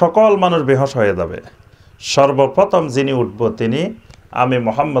ময়দানে সকল মানুষ বেহুশ হয়ে যাবে, সর্বপ্রথম যিনি উঠব তিনি আমি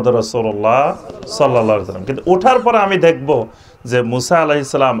মুহাম্মদ রাসূলুল্লাহ সাল্লাল্লাহু আলাইহি ওয়াসাল্লাম। কিন্তু ওঠার পরে আমি দেখব যে মুসা আলাইহিস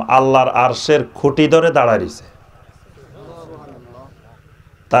সালাম আল্লাহর আরশের খুঁটি ধরে দাঁড়াইছে।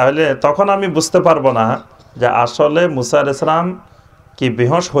 তাহলে তখন আমি বুঝতে পারবো না যে আসলে মুসা আলাইহিস সালাম কি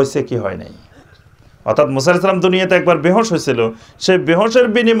বেহুশ হয়েছে কি হয় নাই। অর্থাৎ মুসা আলাইহিস সালাম দুনিয়াতে একবার বেহুশ হয়েছিল, সেই বেহুশের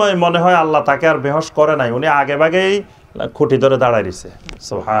বিনিময়ে মনে হয় আল্লাহ তাকে আর বেহুশ করে নাই, উনি আগে ভাগেই খুঁটি ধরে দাঁড়াইছে।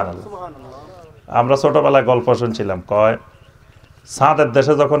 সুবহানাল্লাহ। আমরা ছোটবেলায় গল্প শুনছিলাম, কয় সাদের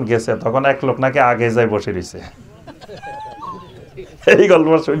দেশে যখন গেছে তখন এক লোক নাকি আগে যাই বসে রয়েছে। এই গল্প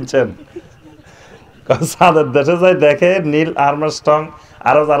শুনছেন? সাদের দেশে যাই দেখে নীল আর্মস্ট্রং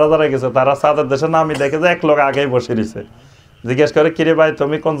আরো যারা যারা গেছে তারা সাদের দেশে নামি দেখে যে এক লোক আগেই বসে রয়েছে। জিজ্ঞেস করে, কিরে ভাই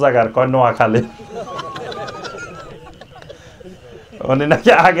তুমি কোন জায়গার? কয় নোয়াখালী। উনি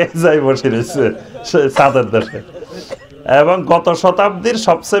নাকি আগে যাই বসে রয়েছে সেই সাদের দেশে। এবং গত শতাব্দীর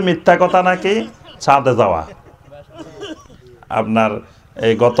সবচেয়ে মিথ্যা কথা নাকি চাঁদে যাওয়া। আপনার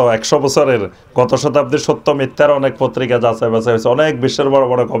এই গত 100 বছরের, গত শতাব্দীর সত্য মিথ্যার অনেক পত্রিকা যাচাই বাছাই হয়েছে, অনেক বিশ্বের বড়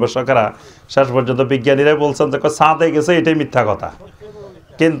বড় গবেষকেরা শেষ পর্যন্ত বিজ্ঞানীরাই বলছেন যে চাঁদে গেছে, এটাই মিথ্যা কথা।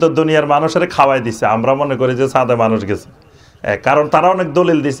 কিন্তু দুনিয়ার মানুষের খাওয়াই দিছে, আমরা মনে করি যে চাঁদে মানুষ গেছে। কারণ তারা অনেক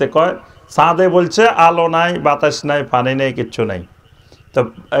দলিল দিছে, কয় চাঁদে বলছে আলো নাই, বাতাস নাই, পানি নেই, কিচ্ছু নাই। তো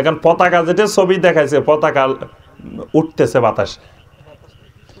এখন পতাকা যেটা ছবি দেখাইছে, পতাকা উঠতেছে বাতাসে।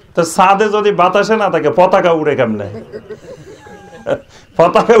 তো চাঁদে যদি বাতাসে না থাকে, পতাকা উড়ে কেমনে?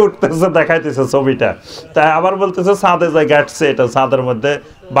 পতাকা উঠতেছে দেখাইতেছে ছবিটা, তাই আবার বলতেছে চাঁদে যায় গাটছে, এটা চাঁদের মধ্যে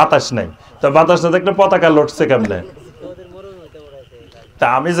বাতাস নাই। তো বাতাস না দেখলে পতাকা লড়ছে কেমনে? তা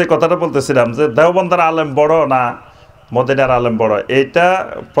আমি যে কথাটা বলতেছিলাম যে দেওবন্দের আলেম বড় না মদিনার আলেম বড়, এইটা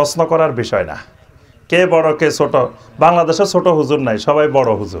প্রশ্ন করার বিষয় না। কে বড় কে ছোট, বাংলাদেশে ছোট হুজুর নাই, সবাই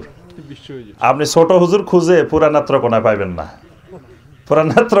বড় হুজুর। আপনি ছোট হুজুর খুঁজে পুরা নেত্রকোনায় পাইবেন না, পুরা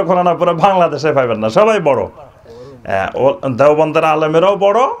নেত্রকোনা না পুরা বাংলাদেশে পাইবেন না, সবাই বড়। দেওবন্দের আলেমেরাও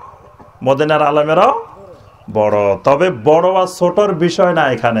বড়, মদিনার আলেমেরাও বড়। তবে বড় আর ছোটর বিষয় না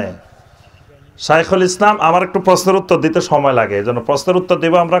এখানে। শাইখুল ইসলাম, আমার একটু প্রশ্নের উত্তর দিতে সময় লাগে, এই জন্য প্রশ্নের উত্তর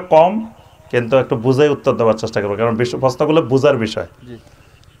দেবো আমরা কম, কিন্তু একটু বুঝে উত্তর দেওয়ার চেষ্টা করবো, কারণ প্রশ্নগুলো বুঝার বিষয়।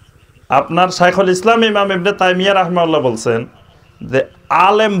 আপনার শাইখুল ইসলাম ইমাম ইবনে তাইমিয়া রাহিমাহুল্লাহ বলছেন যে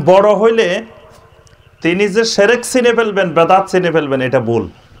আলেম বড় হইলে তিনি যে শিরক চিনে ফেলবেন, বেদাত চিনে ফেলবেন, এটা ভুল।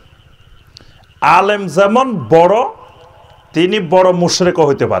 আলেম যেমন বড়, তিনি বড় মুশরিকও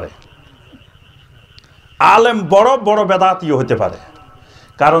হইতে পারে। আলেম বড় বড় বেদাতিও হইতে পারে,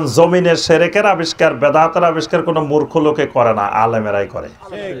 কারণ জমিনের শিরকের আবিষ্কার, বেদাতের আবিষ্কার কোনো মূর্খ লোকে করে না, আলেমেরাই করে।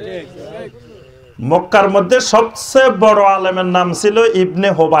 মক্কার মধ্যে সবচেয়ে বড় আলেমের নাম ছিল ইবনে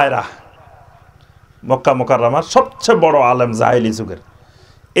হুবায়রা, মক্কা মুকাররমার সবচেয়ে বড় আলেম জাহিলি যুগের।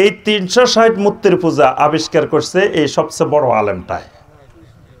 এই 360 মূর্তির পূজা আবিষ্কার করছে এই সবচেয়ে বড় আলেমটাই,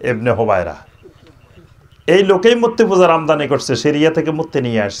 ইবনে হুবায়রা। এই লোকেই মূর্তি পূজার আমদানি করছে, সিরিয়া থেকে মূর্তি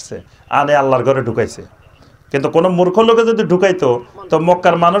নিয়ে আসছে, আনে আল্লাহর ঘরে ঢুকাইছে। কিন্তু কোনো মূর্খ লোকে যদি ঢুকাইতো তো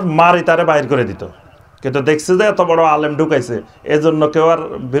মক্কার মানুষ মারি তারে বাইর করে দিত। কিন্তু দেখছে যে এত বড় আলেম ঢুকাইছে, এজন্য কেউ আর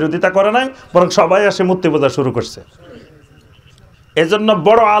বিরোধিতা করে নাই, বরং সবাই আসে মূর্তি পূজা শুরু করছে। এজন্য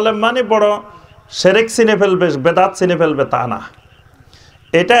বড় আলেম মানে বড় শিরক চিনে ফেলবে, বেদাত চিনে ফেলবে তা না।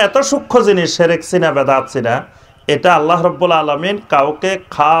 এটা এত সূক্ষ্ম জিনিস, শিরক চিনা, বেদাত চিনা, এটা আল্লাহ রাব্বুল আলামিন কাউকে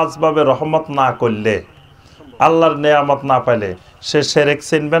খাসভাবে রহমত না করলে, আল্লাহর নেয়ামত না পাইলে, সে শিরক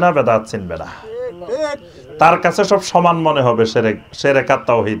চিনবে না, বেদাত চিনবে না। তার কাছে সব সমান মনে হবে। শিরক আর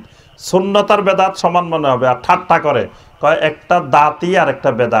তাওহীদ, সুন্নাত আর বেদাত সমান মনে হবে। আর ঠাট্টা করে কয় একটা দাতি আর একটা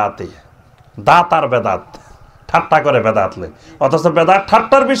বেদাতি, দাত আর বেদাত, ঠাট্টা করে বেদাত লে। অথচ বেদাত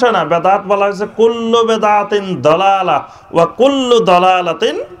ঠাট্টার বিষয় না। বেদাত বলা হয়েছে কুল্লু বেদাতিন দলালা ওয়া কুল্লু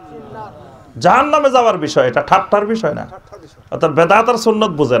দলালাতিন জাহান্নামে যাওয়ার বিষয়, এটা ঠাট্টার বিষয় না। অর্থাৎ বেদাত আর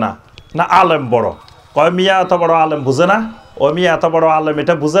সুন্নত বুঝে না। না আলেম বড়, কয় মিয়া এত বড় আলেম বুঝে না, ও মিয়া এত বড় আলেম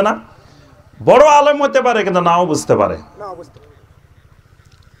এটা বুঝে না। বড় আলেম হতে পারে কিন্তু নাও বুঝতে পারে।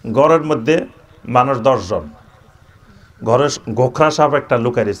 ঘরের মধ্যে মানুষ 10 জন, ঘরে গোখরা সাপ একটা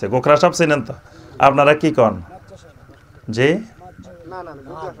লুকাই দিছে। গোখরা সাপ চিনেন তো আপনারা? কি কন জি?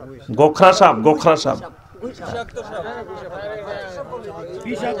 গোখরা সাপ, গোখরা সাপ,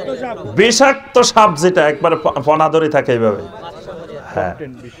 বিষাক্ত সাপ, যেটা একবারে ফনাদরি থাকে এইভাবে। হ্যাঁ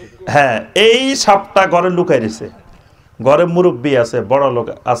হ্যাঁ, এই সাপটা ঘরে লুকাই দিছে। ঘরে মুরব্বী আছে, বড় লোক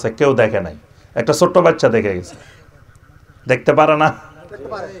আছে, কেউ দেখে নাই। একটা ছোট্ট বাচ্চা দেখে গেছে, দেখতে পারে না।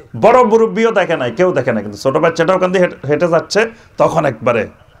 বড় মুরব্বীও দেখে নাই, কেউ দেখে না, কিন্তু ছোট বাচ্চাটা ওখান দিয়ে হেঁটে যাচ্ছে, তখন একবারে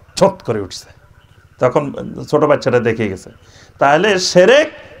ছট করে উঠছে, তখন ছোট বাচ্চাটা দেখে গেছে। তাহলে শিরক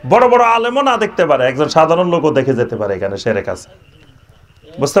বড় বড় আলেমও না দেখতে পারে, একজন সাধারণ লোকও দেখে যেতে পারে এখানে শিরক আছে।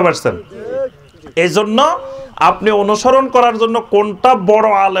 বুঝতে পারছেন? এই জন্য আপনি অনুসরণ করার জন্য কোনটা বড়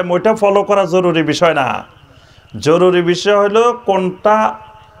আলেম ওইটা ফলো করা জরুরি বিষয় না। জরুরি বিষয় হলো কোনটা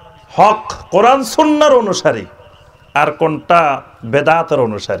হক কোরআন সুন্নাহর অনুসারী আর কোনটা বেদাতের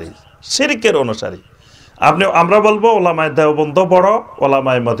অনুসারী, শিরকের অনুসারী। আমরা বলবো ওলামায়ে দেওবন্দ বড়,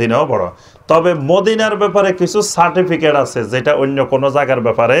 ওলামায়ে মদিনাও বড়। তবে মদিনার ব্যাপারে কিছু সার্টিফিকেট আছে যেটা অন্য কোনো জায়গার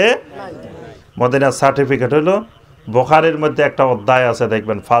ব্যাপারে। মদিনার সার্টিফিকেট হলো বুখারীর মধ্যে একটা অধ্যায় আছে,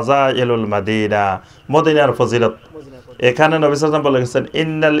 দেখবেন ফাজাইলুল মাদিনা, মদিনার ফজিলত। এখানে নবী সাল্লাল্লাহু আলাইহি ওয়াসাল্লাম বলেছেন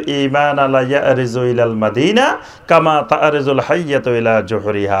ইন্নাল ঈমানা লা ইয়ারিজু ইলাল মাদিনা কামা তারিজুল হাইয়াতু ইলা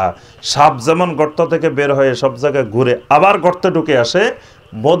জুহরিহা। সাপ যেমন গর্ত থেকে বের হয়ে সব জায়গায় ঘুরে আবার গর্তে ঢুকে আসে,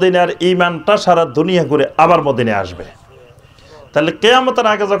 মদিনার ঈমানটা সারা দুনিয়া ঘুরে আবার মদিনায় আসবে। তাহলে কিয়ামতের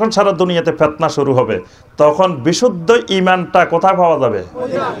আগে যখন সারা দুনিয়াতে ফিতনা শুরু হবে, তখন বিশুদ্ধ ঈমানটা কোথায় পাওয়া যাবে?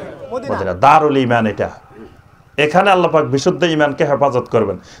 মদিনা, দারুল ঈমান। এটা এখানে আল্লাহ পাক বিশুদ্ধ ঈমানকে হেফাজত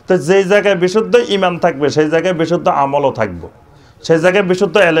করবেন। তো যেই জায়গায় বিশুদ্ধ ঈমান থাকবে সেই জায়গায় বিশুদ্ধ আমলও থাকবো, সেই জায়গায়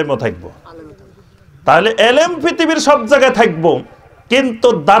বিশুদ্ধ এলেমও থাকবো। তাহলে এলেম পৃথিবীর সব জায়গায় থাকবো, কিন্তু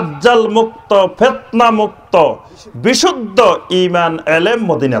দাজ্জাল মুক্ত, ফিতনা মুক্ত, বিশুদ্ধ ঈমান এলেম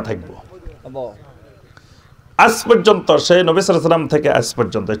মদিনা থাকবো। আজ পর্যন্ত সেই নবী সাল্লাল্লাহু আলাইহি ওয়াসাল্লাম থেকে আজ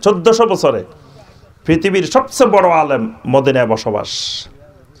পর্যন্ত 1400 বছরে পৃথিবীর সবচেয়ে বড় আলেম মদিনায় বসবাস।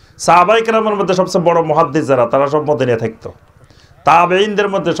 সাহাবায়ে কেরামের মধ্যে সবচেয়ে বড় মুহাদ্দিস যারা, তারা সব মদিনায় থাকতো। তাবেঈনদের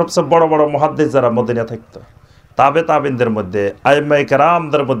মধ্যে সবচেয়ে বড় বড় মুহাদ্দিস যারা, মদিনায় থাকতো। তাবেঈনদের মধ্যে, আইম্মায়ে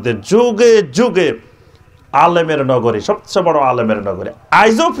কেরামদের মধ্যে যুগে যুগে আলেমের নগরী, সবচেয়ে বড় আলেমের নগরী।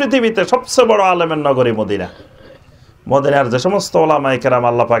 আজও পৃথিবীতে সবচেয়ে বড় আলেমের নগরী মদিনা। মদিনার যে সমস্ত ওলামায়ে কেরাম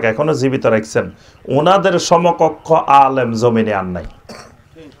আল্লাহ পাক এখনো জীবিত রাখছেন, ওনাদের সমকক্ষ আলেম জমিনে আর নাই।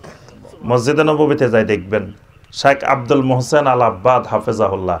 মসজিদে নববীতে যাই দেখবেন, শেখ আব্দুল মোহসেন আল আব্বাদ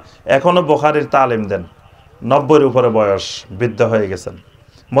হাফেজাহুল্লাহ এখনো বুখারীর তালিম দেন। 90-এর উপরে বয়স, বৃদ্ধ হয়ে গেছেন।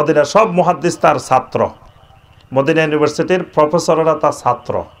 মদিনার সব মুহাদ্দিস তার ছাত্র, মদিনা ইউনিভার্সিটির প্রফেসররা তার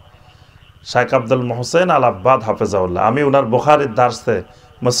ছাত্র। শেখ আব্দুল মোহসেন আল আব্বাদ হাফেজাহুল্লাহ, আমি ওনার বুখারীর দার্সে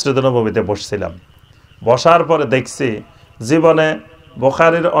মসজিদে নববীতে বসছিলাম। বসার পরে দেখছি জীবনে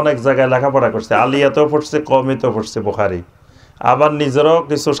বুখারীর অনেক জায়গায় লেখাপড়া করছে, আলিয়াতেও পড়ছে, কওমিতেও পড়ছে বুখারী, আবার নিজেরও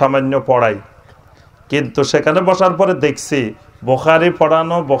কিছু সামান্য পড়াই। কিন্তু সেখানে বসার পরে দেখছি বুখারী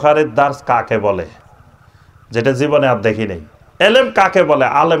পড়ানো, বুখারীর দার্স কাকে বলে, যেটা জীবনে আর দেখি নেই। এলেম কাকে বলে,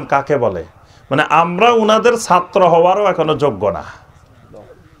 আলেম কাকে বলে, মানে আমরা উনাদের ছাত্র হওয়ারও এখনো যোগ্য না।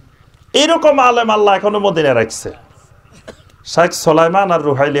 এইরকম আলেম আল্লাহ এখনো মদিনায় রাখছে। শেখ সুলাইমান আর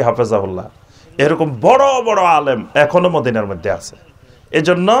রুহাইলি হাফেজাহুল্লাহ এরকম বড় বড় আলেম এখনো মদিনার মধ্যে আছে।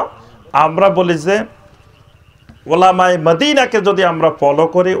 এজন্য আমরা বলি যে ওলামায়ে মদিনাকে যদি আমরা ফলো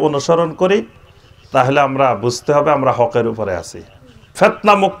করি, অনুসরণ করি, তাহলে আমরা বুঝতে হবে আমরা হকের উপরে আছি,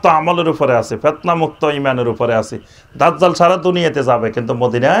 ফিতনা মুক্ত আমলের উপরে আছি, ফিতনা মুক্ত ঈমানের উপরে আছি। দাজ্জাল সারা দুনিয়াতে যাবে, কিন্তু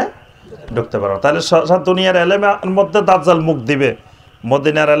মদিনায় ঢুকতে পারবে। তাহলে সারা দুনিয়ার এলেমের মধ্যে দাজ্জাল মুখ দিবে,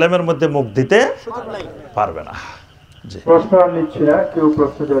 মদিনার এলেমের মধ্যে মুখ দিতে পারবে না। প্রশ্ন আর নিচ্ছি না, কেউ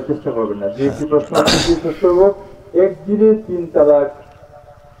প্রশ্ন দেওয়ার চেষ্টা করবেন না। যে কি প্রশ্ন করবো, এক দিনে 3 তালাক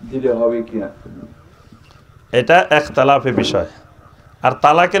দিলে হবে কিনা, এটা ইখতিলাফি বিষয়। আর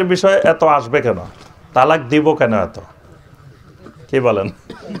তালাকের বিষয় এত আসবে কেন, তালাক দিব কেন এত, কি বলেন?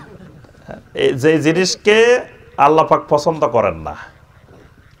 যে জিনিসকে আল্লাহ পাক পছন্দ করেন না,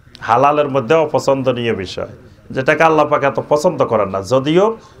 হালালের মধ্যে অপছন্দনীয় বিষয়, যেটাকে আল্লাহ পাক এত পছন্দ করেন না, যদিও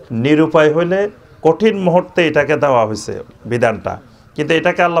নিরুপায় হইলে কঠিন মুহূর্তে এটাকে দেওয়া হয়েছে বিধানটা, কিন্তু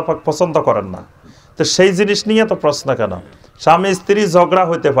এটাকে আল্লাহ পাক পছন্দ করেন না। তো সেই জিনিস নিয়ে তো প্রশ্ন কেন? স্বামী স্ত্রী ঝগড়া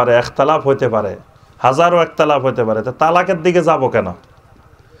হইতে পারে, ইখতিলাফ হইতে পারে, হাজারো ইখতিলাফ হইতে পারে, তো তালাকের দিকে যাব কেন?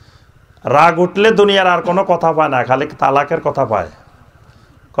 রাগ উঠলে দুনিয়ার আর কোনো কথা পায় না, খালি তালাকের কথা পায়।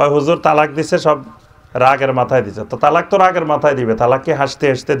 কয় হুজুর তালাক দিছে, সব রাগের মাথায় দিছে। তো তালাক তো রাগের মাথায় দিবে, তালাক কি হাসতে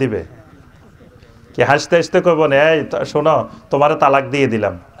হাসতে দিবে? কি হাসতে হাসতে কইব না, এই শোনো তোমারে তালাক দিয়ে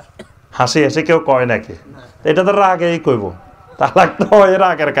দিলাম, হাসি হাসি কেউ কয় নাকি? এটা তো রাগেই কইব, তালাক তো হয়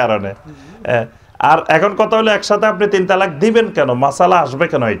রাগের কারণে। আর এখন কথা হলো একসাথে আপনি 3 তালাক দিবেন কেন, মাসালা আসবে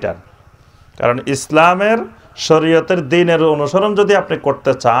কেন এটার? কারণ ইসলামের শরীয়তের দ্বীনের অনুসরণ যদি আপনি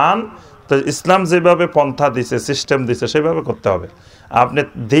করতে চান, তো ইসলাম যেভাবে পন্থা দিছে, সিস্টেম দিছে, সেভাবে করতে হবে। আপনি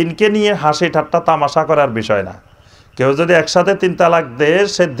দ্বীনকে নিয়ে হাসি ঠাট্টা তামাশা করার বিষয় না। কেউ যদি একসাথে 3 তালাক দেয়,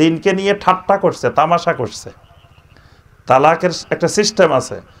 সে দ্বীনকে নিয়ে ঠাট্টা করছে, তামাশা করছে। তালাকের একটা সিস্টেম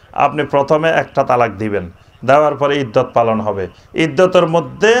আছে। আপনি প্রথমে একটা তালাক দিবেন, দেওয়ার পরে ইদ্যত পালন হবে। ইদ্যতের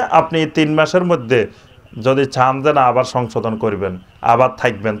মধ্যে আপনি 3 মাসের মধ্যে যদি চান যে না আবার সংশোধন করবেন, আবার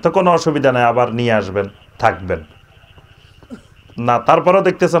থাকবেন, তো কোনো অসুবিধা নেই, আবার নিয়ে আসবেন, থাকবেন না। তারপরেও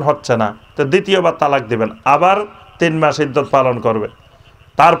দেখতেছেন হচ্ছে না, তো দ্বিতীয়বার তালাক দিবেন, আবার 3 মাস ইদ্যত পালন করবে,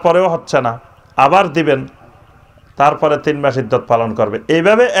 তারপরেও হচ্ছে না, আবার দিবেন, তারপরে 3 মাস ইদ্যত পালন করবে।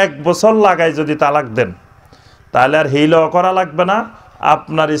 এইভাবে 1 বছর লাগাই যদি তালাক দেন, তাহলে আর হিলও করা লাগবে না,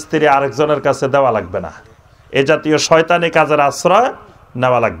 আপনার স্ত্রী আরেকজনের কাছে দেওয়া লাগবে না, এ জাতীয় শয়তানি কাজের আশ্রয়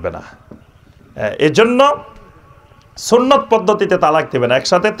নেওয়া লাগবে না। এজন্য সুন্নত পদ্ধতিতে তালাক দিবেন।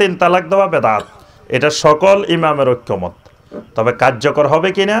 একসাথে 3 তালাক দেওয়া বেদাত, এটা সকল ইমামের ঐক্যমত। তবে কার্যকর হবে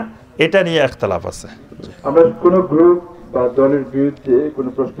কিনা এটা নিয়ে ইখতিলাফ আছে। আমরা কোনো গ্রুপ বা দলের বিরুদ্ধে কোনো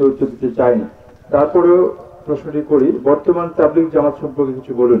প্রশ্নের উত্তর দিতে চাই না, তারপরেও প্রশ্নটি করি, বর্তমান তাবলীগ জামাত সম্পর্কে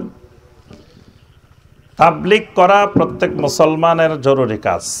কিছু বলুন। তাবলীগ করা প্রত্যেক মুসলমানের জরুরি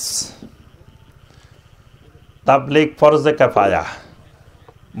কাজ। তাবলীগ ফরজে কিফায়া,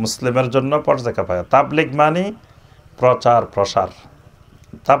 মুসলিমের জন্য ফরজে কিফায়া। তাবলীগ মানে প্রচার প্রসার,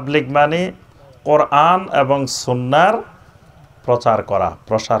 তাবলীগ মানে কোরআন এবং সুন্নাহর প্রচার করা,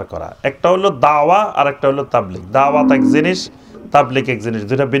 প্রসার করা। একটা হলো দাওয়া আর একটা হলো তাবলীগ। দাওয়াত এক জিনিস, তাবলীগ এক জিনিস,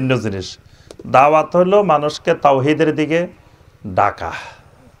 দুটা ভিন্ন জিনিস। দাওয়াত হলো মানুষকে তাওহীদের দিকে ডাকা,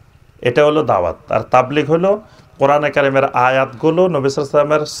 এটা হলো দাওয়াত। আর তাবলীগ হলো কোরআনে কারিমের আয়াতগুলো, নবী সাল্লাল্লাহু আলাইহি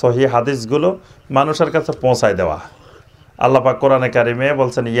ওয়াসাল্লামের সহিহ হাদিসগুলো মানুষের কাছে পৌঁছায় দেওয়া। আল্লাহ পাক কোরআনে কারিমে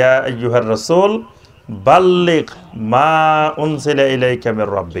বলছেন, ইয়া আইয়ুহার রাসূল বাল্লিগ মা উনজিলা ইলাইকা মির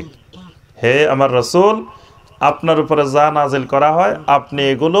রাব্বিক, হে আমার রাসূল, আপনার উপরে যা নাজিল করা হয় আপনি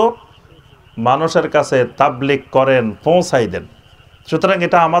এগুলো মানুষের কাছে তাবলিগ করেন, পৌঁছাই দেন। সুতরাং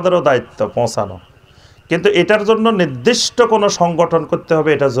এটা আমাদেরও দায়িত্ব পৌঁছানো, কিন্তু এটার জন্য নির্দিষ্ট কোনো সংগঠন করতে হবে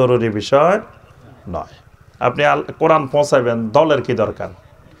এটা জরুরি বিষয় নয়। আপনি কোরআন পৌঁছাইবেন, দলের কি দরকার,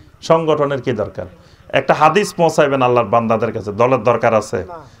 সংগঠনের কি দরকার? একটা হাদিস পৌঁছাইবেন আল্লাহর বান্দাদের কাছে, দলের দরকার আছে?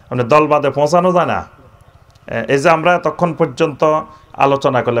 মানে দল বাদে পৌঁছানো যায় না। এই যে আমরা তখন পর্যন্ত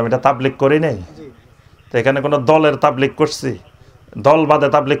আলোচনা করলাম, এটা তাবলিগ করি নাই তো, এখানে কোনো দলের তাবলিগ করছি? দল বাদে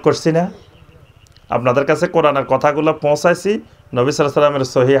তাবলিগ করছি না? আপনাদের কাছে কোরআনের কথাগুলো পৌঁছাইছি, নবী সাল্লাল্লাহু আলাইহি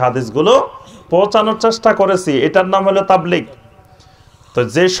ওয়াসাল্লামের সহিহ হাদিসগুলো পৌঁছানোর চেষ্টা করেছি, এটার নাম হলো তাবলিগ। তো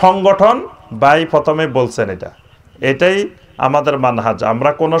যে সংগঠন ভাই প্রথমে বলছেন, এটাই আমাদের মানহাজ।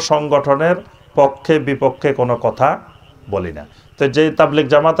 আমরা কোনো সংগঠনের পক্ষে বিপক্ষে কোনো কথা বলি না। তো যে তাবলিগ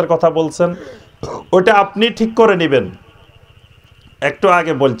জামাতের কথা বলছেন ওটা আপনি ঠিক করে নেবেন। একটু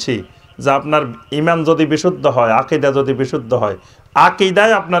আগে বলছি যে আপনার ঈমান যদি বিশুদ্ধ হয়, আকীদা যদি বিশুদ্ধ হয়,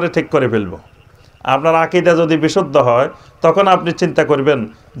 আকীদায় আপনারে ঠিক করে ফেলবো। আপনার আকীদা যদি বিশুদ্ধ হয় তখন আপনি চিন্তা করবেন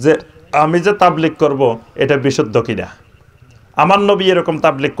যে আমি যে তাবলিগ করব এটা বিশুদ্ধ কিনা, আমার নবী এরকম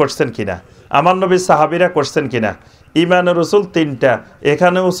তাবলিগ করছেন কিনা, আমার নবীর সাহাবীরা করছেন কিনা। ঈমানের উসুল 3টা,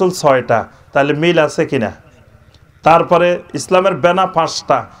 এখানে উসুল 6টা, তাহলে মিল আছে কিনা। তারপরে ইসলামের বেনা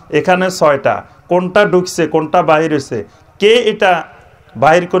 5টা, এখানে 6টা, কোনটা ঢুকছে কোনটা বাহির হয়েছে, কে এটা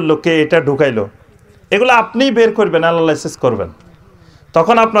বাহির করলো, কে এটা ঢুকাইলো, এগুলো আপনিই বের করবেন, অ্যানালাইসিস করবেন,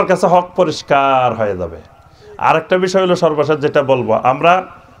 তখন আপনার কাছে হক পরিষ্কার হয়ে যাবে। আর একটা বিষয় হলো সর্বশেষ যেটা বলবো, আমরা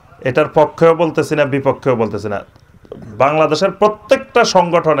এটার পক্ষেও বলতেছি না বিপক্ষেও বলতেছি না। বাংলাদেশের প্রত্যেকটা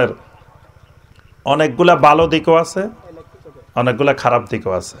সংগঠনের অনেকগুলা ভালো দিকও আছে, অনেকগুলা খারাপ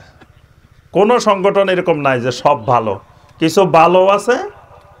দিকও আছে। কোনো সংগঠন এরকম নাই যে সব ভালো, কিছু ভালো আছে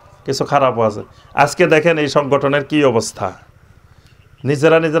কিছু খারাপও আছে। আজকে দেখেন এই সংগঠনের কি অবস্থা,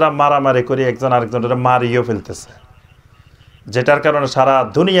 নিজেরা মারামারি করে একজন আরেকজনের মারিয়েও ফেলতেছে, যেটার কারণে সারা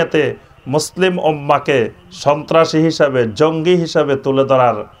দুনিয়াতে মুসলিম উম্মাকে সন্ত্রাসী হিসাবে, জঙ্গি হিসাবে তুলে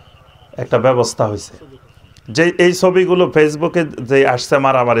ধরার একটা ব্যবস্থা হয়েছে। যে এই ছবিগুলো ফেসবুকে যে আসছে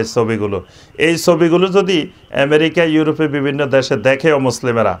মারামারির ছবিগুলো, এই ছবিগুলো যদি আমেরিকা ইউরোপে বিভিন্ন দেশে দেখেও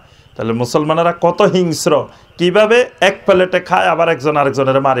মুসলিমেরা, তাহলে মুসলমানেরা কত হিংস্র, কিভাবে এক প্লেটে খায় আবার একজন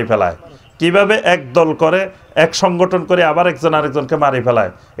আরেকজনের মারি ফেলায়, কিভাবে এক দল করে এক সংগঠন করে আবার একজন আরেকজনকে মারি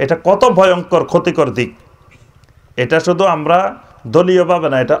ফেলায়, এটা কত ভয়ঙ্কর ক্ষতিকর দিক। এটা শুধু আমরা দলীয়ভাবে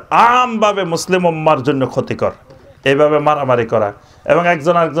না, এটা আমভাবে মুসলিম উম্মার জন্য ক্ষতিকর এইভাবে মারামারি করা। এবং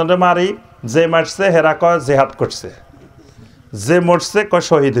একজন আরেকজনের মারি, যে মারছে হেরা কয় জেহাদ করছে, যে মরছে কয়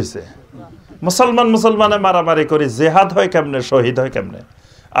শহীদ হয়েছে। মুসলমানে মারামারি করি, জেহাদ হয় কেমনে, শহীদ হয় কেমনে?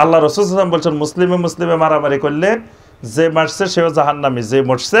 আল্লাহ রাসূল সাল্লাল্লাহু আলাইহি ওয়াসাল্লাম বলছেন, মুসলিমে মারামারি করলে যে মারছে সেও জাহান্নামী, যে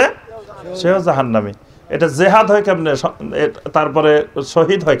মরছে সেও জাহান্নামী। এটা জেহাদ হয় কেমনে, তারপরে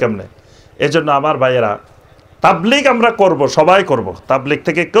শহীদ হয় কেমনে? এজন্য আমার ভাইয়েরা, তাবলিগ আমরা করব, সবাই করব, তাবলিগ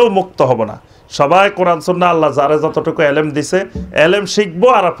থেকে কেউ মুক্ত হব না। সবাই কোরআন সুন্নাহ আল্লাহ যারা যতটুকু এলেম দিছে, এলেম শিখবো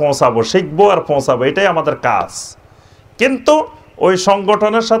আর পৌঁছাবো, শিখবো আর পৌঁছাবো, এটাই আমাদের কাজ। কিন্তু ওই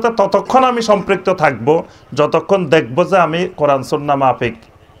সংগঠনের সাথে ততক্ষণ আমি সম্পৃক্ত থাকব যতক্ষণ দেখব যে আমি কোরআন সুন্নাহ মাফিক,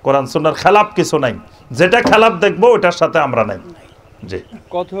 কোরআন সুন্নাহর খেলাপ কিছু নাই, যেটা খেলাপ দেখবো ওটার সাথে আমরা নাই। জি।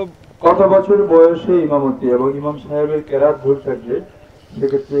 কত বছর বয়সে ইমামতি এবং ইমাম সাহেবের কেরাত ভুল থাকলে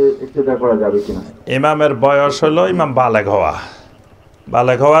সেক্ষেত্রে ইক্তেদা করা যাবে কিনা? ইমামের বয়স হলো ইমাম বালেগ হওয়া।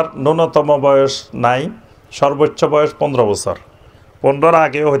 বালেগ হওয়ার ন্যূনতম বয়স নাই, সর্বোচ্চ বয়স 15 বছর। 15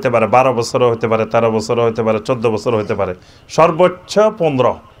 আগেও হতে পারে, 12 বছরও হতে পারে, 13 বছরও হতে পারে, 14 বছরও হতে পারে, সর্বোচ্চ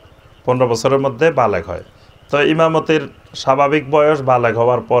 15 বছরের মধ্যে বালেগ হয়। তো ইমামতির স্বাভাবিক বয়স বালেগ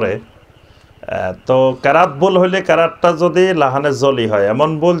হওয়ার পরে। তো কেরাত ভুল হইলে, কেরাতটা যদি লাহানে জলি হয়, এমন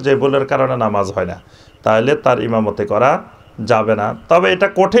ভুল যে ভুলের কারণে নামাজ হয় না, তাহলে তার ইমামতি করা যাবে না। তবে এটা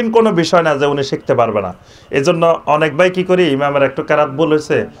কঠিন কোনো বিষয় না যে উনি শিখতে পারবে না। এই জন্য অনেক ভাই কী করি, ইমামের একটু কেরাত ভুল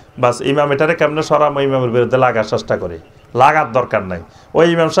হয়েছে, বাস ইমাম এটারে কেমনে সরাম, ইমামের বিরুদ্ধে লাগার চেষ্টা করি। লাগার দরকার নাই, ওই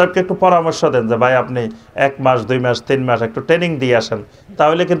ইমাম সাহেবকে একটু পরামর্শ দেন যে ভাই আপনি 1 মাস 2 মাস 3 মাস একটু ট্রেনিং দিয়ে আসেন,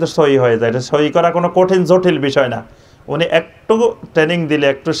 তাহলে কিন্তু সহি হয়ে যায়। এটা সহি করা কোনো কঠিন জটিল বিষয় না, উনি একটু ট্রেনিং দিলে,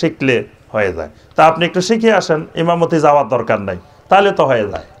 একটু শিখলে হয়ে যায়। তা আপনি একটু শিখে আসেন, ইমামতি যাওয়ার দরকার নাই, তাহলে তো হয়ে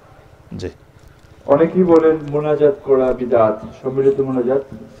যায়। জি। অনেকেই বলেন মোনাজাত করা বিদআত, সম্মিলিত মোনাজাত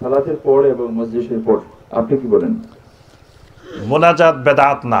সালাতের পর এবং মজলিসের পর, আপনি কি বলেন? মোনাজাত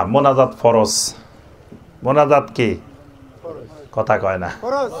বেদাত না, মোনাজাত ফরজ। মোনাজাত কি কথা কয় না,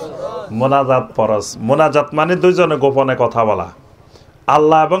 মোনাজাত ফরজ। মোনাজাত মানে দুইজনে গোপনে কথা বলা,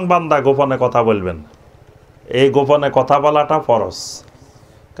 আল্লাহ এবং বান্দা গোপনে কথা বলবেন, এই গোপনে কথা বলাটা ফরজ।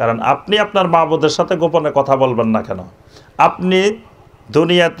 কারণ আপনি আপনার মাবুদের সাথে গোপনে কথা বলবেন না কেন? আপনি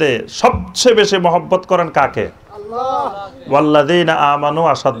দুনিয়াতে সবচেয়ে বেশি মহব্বত করেন কাকে? ওয়াল্লাযীনা আমানু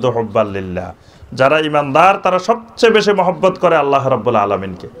আশাদ্দু হুব্বাল লিল্লাহ। যারা ইমানদার তারা সবচেয়ে বেশি মহব্বত করে আল্লাহ রাব্বুল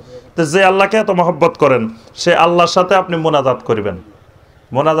আলামিনকে। তো যে আল্লাহকে এত মহব্বত করেন, সে আল্লাহর সাথে আপনি মুনাজাত করবেন।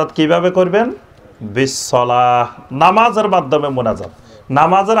 মুনাজাত কিভাবে করবেন? বিসসালাহ, নামাজের মাধ্যমে মুনাজাত।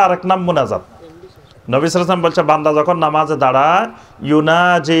 নামাজের আরেক নাম মুনাজাত। নবী সাল্লাল্লাহু আলাইহি ওয়াসাল্লাম বলছে, বান্দা যখন নামাজে দাঁড়ায়,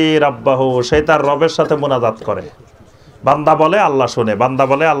 ইউনাজি রাব্বাহু, সে তার রবের সাথে মুনাজাত করে। বান্দা বলে আল্লাহ শুনে, বান্দা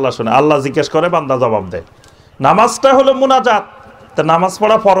বলে আল্লাহ শুনে, আল্লাহ জিজ্ঞেস করে, বান্দা জবাব দেয়। নামাজটা হলো মুনাজাত। তো নামাজ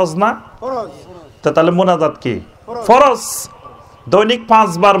পড়া ফরজ না? তো তাহলে মুনাজাত কি? ফরজ। দৈনিক 5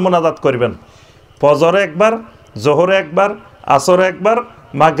 বার মুনাজাত করবেন। ফজরে একবার, জোহরে একবার, আসরে একবার,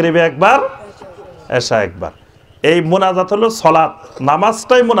 মাগরিবে একবার, এশা একবার। এই মুনাজাত হলো সালাত,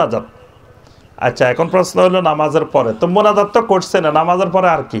 নামাজটাই মুনাজাত। আচ্ছা, এখন প্রশ্ন হলো নামাজের পরে তো মুনাজাত তো করছে না, নামাজের পরে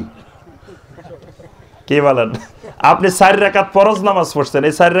আর কি? কি বলেন? আপনি 4 রাকাত ফরজ নামাজ পড়ছেন,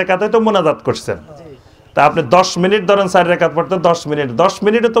 এই 4 রাকাতে তো মুনাজাত করছেন। তা আপনি 10 মিনিট ধরেন 4 রাকাত পড়তে, 10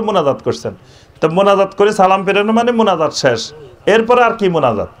 মিনিটে তো মুনাজাত করছেন। তো মুনাজাত করে সালাম ফেরানো মানে মুনাজাত শেষ। এরপরে আর কি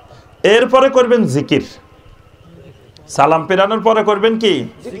মুনাজাত? এরপরে করবেন জিকির। সালাম ফেরানোর পরে করবেন কি?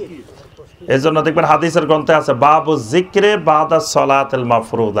 এই জন্য দেখবেন হাদিসের গ্রন্থে আছে বাবু জিক্রে বাদা সলাতিল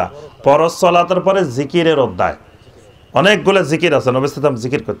মাফরুদা, ফরজ সালাতের পরে জিকিরের অধ্যায়। অনেকগুলো জিকির আছে, নবী সাল্লাল্লাহু আলাইহি ওয়াসাল্লাম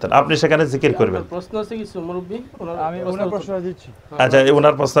জিকির করতেন। আপনি সেখানে জিকির করবেন। প্রশ্ন আছে কিছু মুরব্বি? আমি ওনার প্রশ্ন দিচ্ছি। আচ্ছা,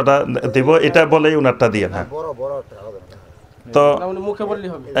 ওনার প্রশ্নটা দিব, এটা বলেই ওনারটা দিয়ে। হ্যাঁ, তো মুখে বললে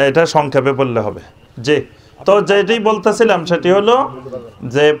হবে, এটা সংক্ষেপে বললে হবে। জি, তো যেটি বলতেছিলাম সেটি হলো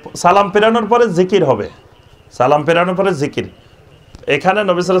যে সালাম ফেরানোর পরে জিকির হবে। সালাম ফেরানোর পরে জিকির। এখানে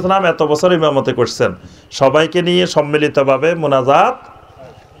নবী সাল্লাল্লাহু আলাইহি ওয়াসাল্লাম এত বছর ইমামতি করছেন, সবাইকে নিয়ে সম্মিলিতভাবে মুনাজাত,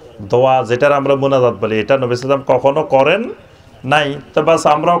 দোয়া, যেটার আমরা মুনাজাত বলি, এটা নবী সাল্লাল্লাহু আলাইহি ওয়াসাল্লাম কখনো করেন নাই। তো বাস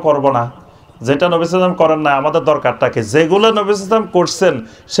আমরাও করব না। যেটা নবী সাল্লাল্লাহু আলাইহি ওয়াসাল্লাম করেন না, আমাদের দরকারটা কি? যেগুলো নবী সাল্লাল্লাহু আলাইহি ওয়াসাল্লাম করছেন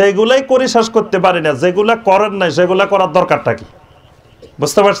সেইগুলাই করে শেষ করতে পারি না, যেগুলা করেন নাই সেগুলা করার দরকারটা কি?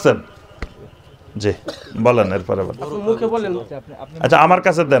 বুঝতে পারছেন? জি, বলেন এরপরে বলেন। মুখে বলেন। আচ্ছা, আমার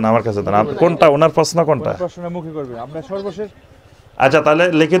কাছে দেন, আমার কাছে দেন। কোনটা ওনার প্রশ্ন? কোনটা প্রশ্ন মুখে করবেন আমরা সর্বশেষ? আচ্ছা, তাহলে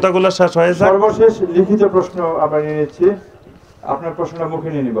লিখিতগুলো শেষ হয়ে যায়। সর্বশেষ লিখিত প্রশ্ন আমরা নিয়ে নিচ্ছি। আপনার প্রশ্নটা মুখে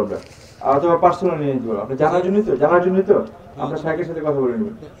নিয়ে নিব আমরা, অথবা পার্সোনাল নিয়ে নিব। আপনি জানার জন্যই তো আমরা শাহেকের সাথে কথা বলে নিব।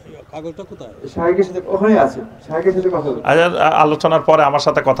 কাগজটা কোথায়? শাহেকের সাথে ওখানেই আছে, শাহেকের সাথে কথা বলুন। আচ্ছা, আলোচনার পরে আমার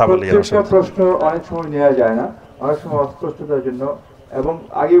সাথে কথা বলি। প্রত্যেকটা প্রশ্ন অনেক সময় নেওয়া যায় না, অনেক সময় অস্পষ্টতার জন্য, এবং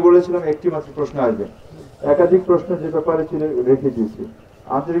আগে বলেছিলাম একটি মাত্র প্রশ্ন আসবে, একাধিক প্রশ্ন যে ব্যাপারে ছিল রেখে দিয়েছি,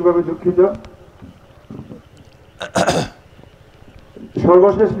 আন্তরিকভাবে দুঃখিত।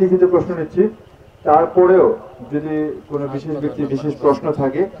 সর্বশেষ লিখিত প্রশ্ন নিচ্ছি, তারপরেও যদি কোনো বিশেষ ব্যক্তি বিশেষ প্রশ্ন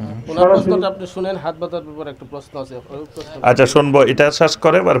থাকে আপনি শুনেন। হাত বাঁধার ব্যাপারে একটা প্রশ্ন আছে। আচ্ছা, শুনবো, এটা শেষ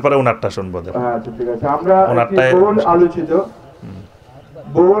করে তারপরে ওনারটা শুনবো। আচ্ছা, ঠিক আছে। আমরা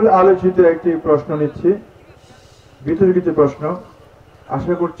বহুল আলোচিত একটি প্রশ্ন নিচ্ছি, বিতর্কিত প্রশ্ন।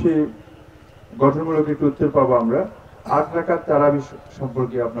 আশা করছি গঠনমূলক একটি উত্তর পাবো আমরা। 8 রাকাত তারাবি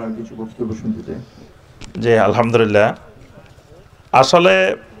সম্পর্কে আপনার কিছু বক্তব্য শুনতে চাই। জি, আলহামদুলিল্লাহ। আসলে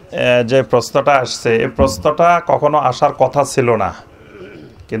যে প্রশ্নটা আসছে, এই প্রশ্নটা কখনো আসার কথা ছিল না,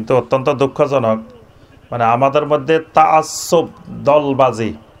 কিন্তু অত্যন্ত দুঃখজনক, মানে আমাদের মধ্যে তাআসসুব,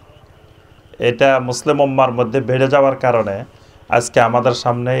 দলবাজি, এটা মুসলিম উম্মার মধ্যে বেড়ে যাওয়ার কারণে আজকে আমাদের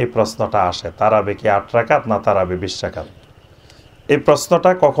সামনে এই প্রশ্নটা আসে, তারাবি কি 8 রাকাত না তারাবি 20 রাকাত। এই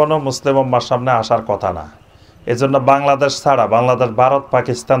প্রশ্নটা কখনো মুসলিম উম্মার সামনে আসার কথা না। এজন্য বাংলাদেশ ছাড়া, বাংলাদেশ, ভারত,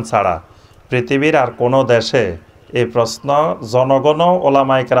 পাকিস্তান ছাড়া পৃথিবীর আর কোনো দেশে এই প্রশ্ন জনগণও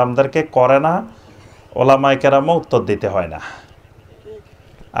ওলামায়ে কেরামদেরকে করে না, ওলামায়ে কেরামও উত্তর দিতে হয় না।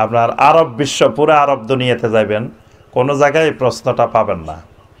 আপনার আরব বিশ্ব, পুরো আরব দুনিয়াতে যাবেন, কোনো জায়গায় এই প্রশ্নটা পাবেন না।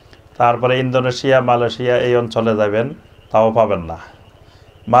 তারপরে ইন্দোনেশিয়া, মালয়েশিয়া এই অঞ্চলে যাবেন, তাও পাবেন না।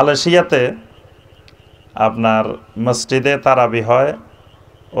 মালয়েশিয়াতে আপনার মসজিদে তারাবি হয়,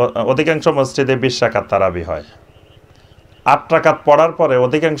 অধিকাংশ মসজিদে 20 রাকাত তারাবি হয়। 8 রাকাত পড়ার পরে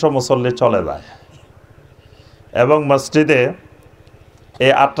অধিকাংশ মুসল্লি চলে যায়, এবং মসজিদে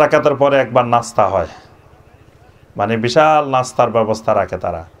এই 8 রাকাতের পরে একবার নাস্তা হয়, মানে বিশাল নাস্তার ব্যবস্থা রাখে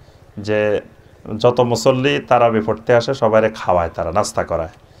তারা, যে যত মুসল্লি তারাবি পড়তে আসে সবাইরে খাওয়ায়, তারা নাস্তা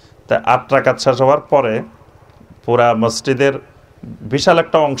করায়। তাই 8 রাকাত শেষ হওয়ার পরে পুরা মসজিদের বিশাল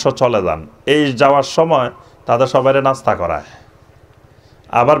একটা অংশ চলে যান, এই যাওয়ার সময় তাদের সবাইরে নাস্তা করায়।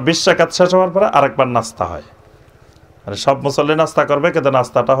 আবার 20 রাকাত শেষ হওয়ার পরে আরেকবার নাস্তা হয়, মানে সব মুসল্লি নাস্তা করবে, কিন্তু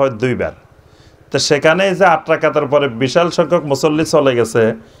নাস্তাটা হয় 2 বার। তো সেখানে যে 8 রাকাতের পরে বিশাল সংখ্যক মুসল্লি চলে গেছে,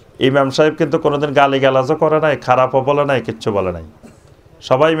 ইমাম সাহেব কিন্তু কোনোদিন গালিগালাজও করে নাই, খারাপও বলে নাই, কিচ্ছু বলে নাই।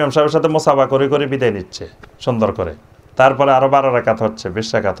 সবাই ইমাম সাহেবের সাথে মোসাফা করে করে বিদায় নিচ্ছে সুন্দর করে, তারপরে আরও 12 রাকাত হচ্ছে, 20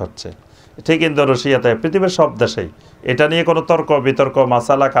 রাকাত হচ্ছে। ঠিক ইন্দোনেশিয়াতে, পৃথিবীর সব দেশেই এটা নিয়ে কোনো তর্ক বিতর্ক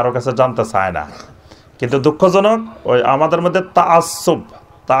মাসালা কারো কাছে জানতে চায় না। কিন্তু দুঃখজনক ওই আমাদের মধ্যে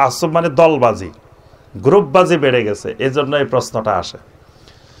তাআসসুব মানে দলবাজি, গ্রুপবাজি বেড়ে গেছে, এই জন্য এই প্রশ্নটা আসে।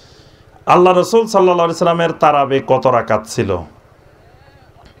 আল্লাহ রসুল সাল্লাল্লাহু আলাইহি সাল্লামের তারাবি কত রাকাত ছিল,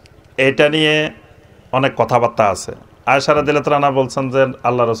 এটা নিয়ে অনেক কথাবার্তা আছে। আয়েশা রাদিয়াল্লাহু আনহা বলছেন যে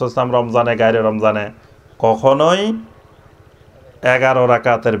আল্লাহ রসুল সাল্লাল্লাহু রমজানে, গায়রে রমজানে কখনোই 11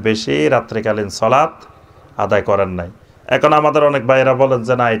 রাকাতের বেশি রাত্রিকালীন সলাত আদায় করেন নাই। এখন আমাদের অনেক ভাইয়েরা বলেন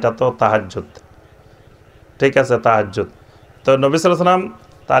যে না, এটা তো তাহাজ্জুদ। ঠিক আছে, তাহাজ্জুদ। তো নবী সাল্লাল্লাহু আলাইহি ওয়াসাল্লাম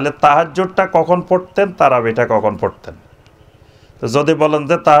তাহলে তাহাজ্জুদটা কখন পড়তেন, তারাবিটা কখন পড়তেন? তো যদি বলেন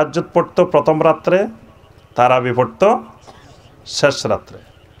যে তাহাজ্জুদ পড়তো প্রথম রাত্রে, তারাবি পড়তো শেষ রাত্রে,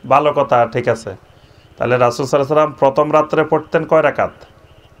 ভালো কথা, ঠিক আছে। তাহলে রাসূল সাল্লাল্লাহু আলাইহি ওয়াসাল্লাম প্রথম রাত্রে পড়তেন কয় রাকাত?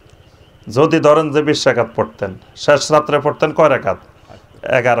 যদি ধরেন যে 20 রাকাত পড়তেন, শেষ রাত্রে পড়তেন কয় রাকাত?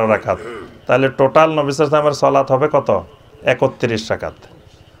 11 রাকাত। তাহলে টোটাল নবী সাল্লাল্লাহু আলাইহি ওয়াসাল্লামের সালাত হবে কত? 31 রাকাত।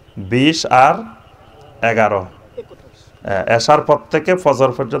 20 আর 11, এশার পর থেকে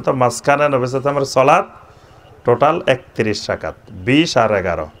ফজর পর্যন্ত মাঝখানে নবী সাল্লাল্লাহু আলাইহি ওয়াসাল্লামের সালাত টোটাল 31 রাকাত, 20 আর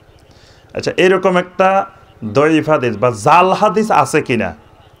 11। আচ্ছা, এরকম একটা দঈফ হাদিস বা জাল হাদিস আছে কিনা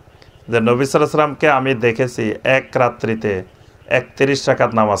যে নবী সাল্লাল্লাহু আলাইহি ওয়াসাল্লামকে আমি দেখেছি এক রাত্রিতে 31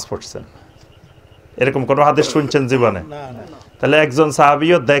 রাকাত নামাজ পড়ছেন, এরকম কোনো হাদিস শুনছেন জীবনে? তাহলে একজন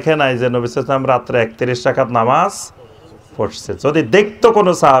সাহাবীও দেখে নাই যে নবী সাল্লাল্লাহু আলাইহি ওয়াসাল্লাম রাত্রে 31 রাকাত নামাজ পড়ছে। যদি দেখতো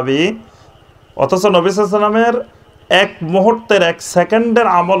কোনো সাহাবী, অথচ নবী সাল্লাল্লাহু আলাইহি ওয়াসাল্লামের এক মুহূর্তের, এক সেকেন্ডের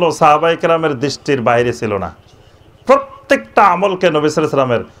আমলও সাহাবায়ে কেরামের দৃষ্টির বাইরে ছিল না। প্রত্যেকটা আমলকে নবী সাল্লাল্লাহু আলাইহি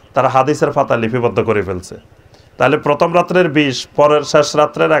ওয়াসাল্লামের তারা হাদিসের পাতা লিপিবদ্ধ করে ফেলছে। তাহলে প্রথম রাত্রের 20, পরের শেষ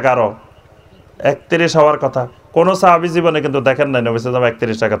রাত্রের 11, 31 হওয়ার কথা। কোনো সাহাবী জীবনে কিন্তু দেখেন নাই নবী সাল্লাল্লাহু আলাইহি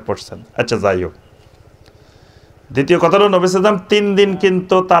ওয়াসাল্লাম 31 রাকাত পড়ছেন। আচ্ছা, যাই হোক। দ্বিতীয় কথা হলো নবী সাল্লাল্লাহু আলাইহি ওয়াসাল্লাম 3 দিন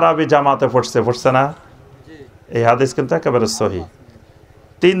কিন্তু তারাবি জামাতে পড়ছে না? এই হাদিস কিন্তু একেবারে সহিহ।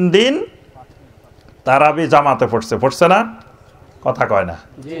 3 দিন তারাবি জামাতে পড়ছে না? কথা কয় না।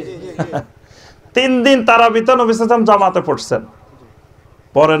 3 দিন তারাবি তো নবী সাল্লাল্লাহু আলাইহি ওয়াসাল্লাম জামাতে পড়ছেন,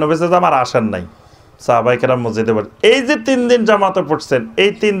 পরে নবী সাল্লাল্লাহু আলাইহি ওয়াসাল্লাম আর আসেন নাই, সাহাবায়ে কেরাম মসজিদে পড়ে। এই যে 3 দিন জামাতে পড়ছেন,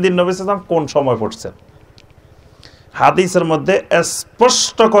 এই 3 দিন নবী সাল্লাল্লাহু আলাইহি ওয়াসাল্লাম কোন সময় পড়ছেন? হাদিসের মধ্যে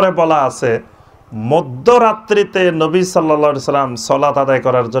স্পষ্ট করে বলা আছে, মধ্যরাত্রিতে নবী সাল্লাল্লাহু আলাইহি ওয়াসাল্লাম সালাত আদায়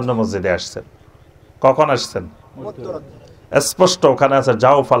করার জন্য মসজিদে আসছেন। কখন আসছেন? স্পষ্ট ওখানে আছে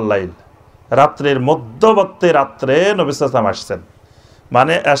জাওফাল লাইল, রাত্রির মধ্যবর্তী রাত্রে নবী সাল্লাল্লাহু আলাইহি ওয়াসাল্লাম আসছেন।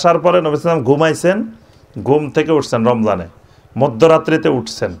 মানে আসার পরে নবী সাল্লাল্লাহু আলাইহি ওয়াসাল্লাম ঘুমাইছেন, ঘুম থেকে উঠছেন রমজানে, মধ্যরাত্রিতে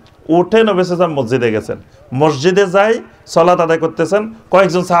উঠছেন, উঠে নবী সাল্লাল্লাহু আলাইহি ওয়াসাল্লাম মসজিদে গেছেন। মসজিদে যাই সালাত আদায় করতেছেন,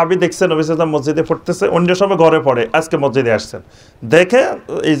 কয়েকজন সাহাবী দেখছেন নবী সাল্লাল্লাহু আলাইহি ওয়াসাল্লাম মসজিদে পড়তেছে, অন্য সময় ঘরে পড়ে, আজকে মসজিদে আসছেন, দেখে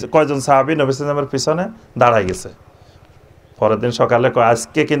এই কয়েকজন সাহাবী নবী সাল্লাল্লাহু আলাইহি ওয়াসাল্লামের পিছনে দাঁড়ায় গেছে। পরের দিন সকালে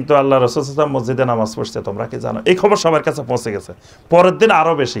আজকে কিন্তু আল্লাহ রাসূল সাল্লাল্লাহু আলাইহি ওয়াসাল্লাম মসজিদে নামাজ পড়ছে, তোমরা কি জানো? এই খবর সবার কাছে পৌঁছে গেছে। পরের দিন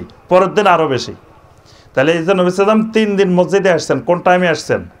আরো বেশি, পরের দিন আরো বেশি। তাহলে এই যে নবী সাল্লাল্লাহু আলাইহি ওয়াসাল্লাম 3 দিন মসজিদে আসছেন, কোন টাইমে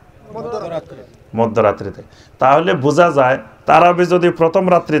আসছেন? মধ্যরাত্রিতে। তাহলে বোঝা যায় তারাবি যদি প্রথম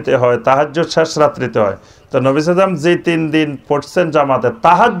রাত্রিতে হয়, তাহাজ্জুদ শেষ রাত্রিতে হয়, তো নবী সাল্লাল্লাহু আলাইহি ওয়াসাল্লাম যে 3 দিন পড়ছেন জামাতে,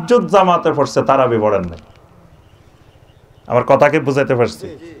 তাহাজ্জুদ জামাতে পড়ছে, তারাবি পড়েন নাই। আমার কথা কি বুঝাইতে পারছি?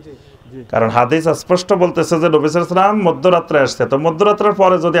 কারণ হাদিস স্পষ্ট বলতেছে যে নবী সাল্লাল্লাহু আলাইহি ওয়াসাল্লাম মধ্যরাত্রে আসছে। তো মধ্যরাত্রের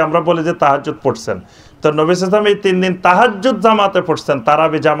পরে যদি আমরা বলি যে তাহাজ্জুদ পড়ছেন, তো নবী সাল্লাল্লাহু আলাইহি ওয়াসাল্লাম এই 3 দিন তাহাজ্জুদ জামাতে পড়ছেন,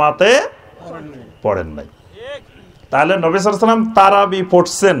 তারাবি জামাতে পড়েন নাই। তাহলে নবী সাল্লাল্লাহু আলাইহি ওয়াসাল্লাম তারাবি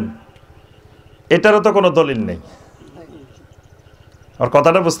পড়ছেন, এটারও তো কোনো দলিল নেই। আর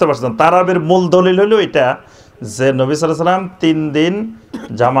কথাটা বুঝতে পারছেন? তারাবির মূল দলিল হলো এটা যে নবী সাল্লাল্লাহু আলাইহি ওয়াসাল্লাম 3 দিন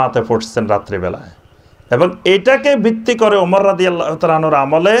জামাতে পড়ছেন রাত্রিবেলায়, এবং এটাকে ভিত্তি করে ওমর রাদিয়াল্লাহু তাআলা আনহুর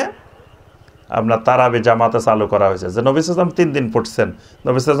আমলে আপনার তারাবি জামাতে চালু করা হয়েছে যে নবী সাল্লাল্লাহু আলাইহি ওয়াসাল্লাম 3 দিন পড়ছেন।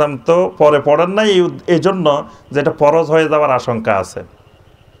 নবী সাল্লাল্লাহু আলাইহি ওয়াসাল্লাম তো পরে পড়েন নাই, এই জন্য যেটা ফরজ হয়ে যাওয়ার আশঙ্কা আছে।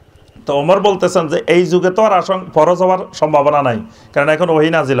 তো ওমর বলতেছেন যে এই যুগে তো আর ফরজ হওয়ার সম্ভাবনা নাই, কারণ এখন ওহী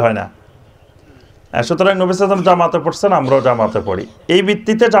নাজিল হয় না। সুতরাং নবী সাল্লাল্লাহু আলাইহি ওয়াসাল্লাম জামাতে পড়ছেন, আমরাও জামাতে পড়ি, এই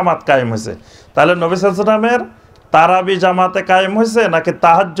ভিত্তিতে জামাত কায়েম হয়েছে। তাহলে নবী সাল্লাল্লাহু আলাইহি ওয়াসাল্লামের তারাবি জামাতে কায়েম হয়েছে নাকি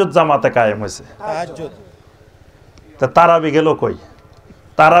তাহাজ্জুদ জামাতে কায়েম হয়েছে? তাহাজ্জুদ। তা তারাবি গেল কই?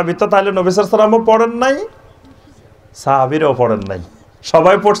 তারাবি তো তাহলে নবী সাল্লাল্লাহু আলাইহি ওয়াসাল্লামও পড়েন নাই, সাহাবীরাও পড়েন নাই,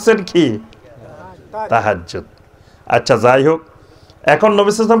 সবাই পড়ছেন কি? তাহাজ্জুদ। আচ্ছা, যাই হোক, এখন নবী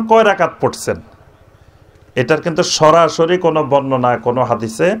সাল্লাল্লাহু আলাইহি ওয়াসাল্লাম কয় রাকাত পড়ছেন এটার কিন্তু সরাসরি কোনো বর্ণনা কোনো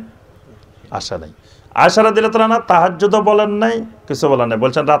হাদিসে আসে নাই। আয়েশা রাদিয়াল্লাহু তাআলা তাহাজ্জুদও বলেন নাই, কিছু বলেন নাই,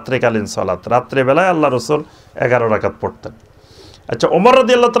 বলছেন রাত্রিকালীন সালাত, রাত্রিবেলায় আল্লাহ রাসূল 11 রাকাত পড়তেন। আচ্ছা, ওমর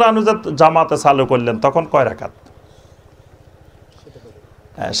রাদিয়াল্লাহু তাআলা আনহু জামাতে চালু করলেন, তখন কয় রাকাত?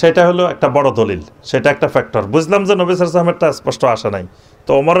 সেটা হলো একটা বড় দলিল, সেটা একটা ফ্যাক্টর। বুঝলাম যে নবী সাল্লাল্লাহু আলাইহি ওয়াসাল্লামেরটা স্পষ্ট আসে নাই,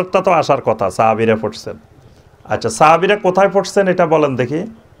 তো ওমরেরটা তো আসার কথা, সাহাবীরা পড়ছেন। আচ্ছা, সাহাবীরা কোথায় পড়ছেন এটা বলেন দেখি।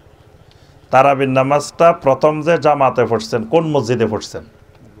 তারাবির নামাজটা প্রথম যে জামাতে পড়ছেন কোন মসজিদে পড়ছেন?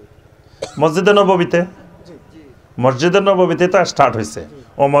 মসজিদে নববীতে। মসজিদে নববীতে তো স্টার্ট হয়েছে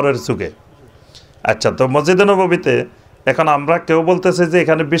ওমরের যুগে। আচ্ছা, তো মসজিদে নববীতে এখন আমরা কেউ বলতেছে যে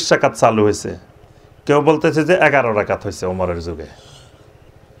এখানে 20 রাকাত চালু হয়েছে, কেউ বলতেছে যে 11 রাকাত হয়েছে ওমরের যুগে।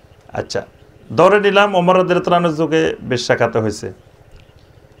 আচ্ছা, ধরে নিলাম ওমর রাদিয়াল্লাহু আনহুর যুগে 20 রাকাতে হয়েছে।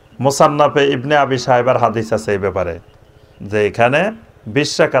 মুসান্নাফে ইবনে আবি সাহেবের হাদিস আছে এই ব্যাপারে যে এখানে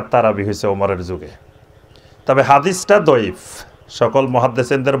 20 রাকাত তারাবি হয়েছে ওমরের যুগে। তবে হাদিসটা দঈফ। সকল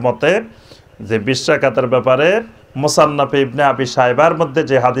মুহাদ্দিসিনদের মতে যে 20 রাকাতের ব্যাপারে মুসান্নাফে ইবনে আবি সাহেবার মধ্যে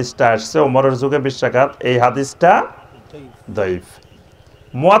যে হাদিসটা আসছে ওমরের যুগে 20 রাকাত, এই হাদিসটা দঈফ।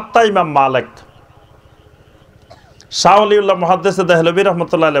 মুয়াত্তা ইমাম মালিক, শাহ ওলিউল্লাহ মুহাদ্দিস দেহলভী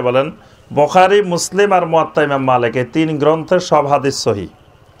রাহমাতুল্লাহ আলাইহি বলেন, বুখারী, মুসলিম আর মুয়াত্তা ইমাম মালিক এই 3 গ্রন্থের সব হাদিস সহিহ।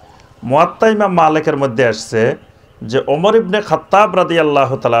 মুয়াত্তা ইমাম মালিকের মধ্যে আসছে যে ওমর ইবনে খাত্তাব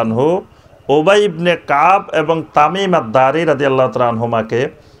রাদিয়াল্লাহু তাআলা আনহু উবাই ইবনে কাব এবং তামিম আদ-দারি রাদিয়াল্লাহু তাআলা আনহুমাকে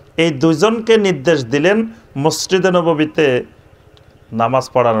এই দুজনকে নির্দেশ দিলেন মসজিদে নববীতে নামাজ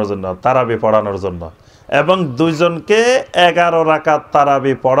পড়ানোর জন্য, তারাবি পড়ানোর জন্য, এবং দুইজনকে 11 রাকাত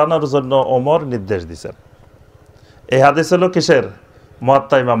তারাবি পড়ানোর জন্য ওমর নির্দেশ দিয়েছেন। এই হাদিস হলো কিসের?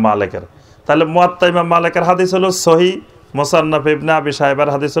 মুয়াত্তা ইমাম মালিকের। তাহলে মুয়াত্তা ইমাম মালিকের হাদিস হলো সহিহ, মুসান্নাফ ইবনে আবি সাহেবের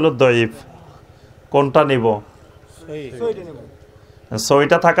হাদিস হলো দঈফ। কোনটা নিব?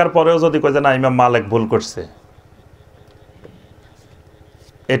 সহিটা থাকার পরেও যদি কয় যে না ইমাম মালিক ভুল করছে,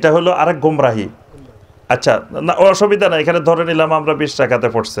 এটা হলো আরেক গুমরাহি। আচ্ছা, না অসুবিধা নাই, এখানে ধরে নিলাম আমরা 20 রাকাতে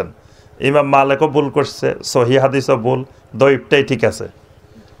পড়ছেন, ইমাম মালিকও ভুল করছে, সহিহ হাদিসও ভুল, দঈফটাই ঠিক আছে।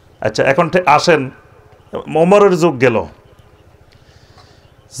 আচ্ছা, এখন আসেন ওমরের যুগ গেল,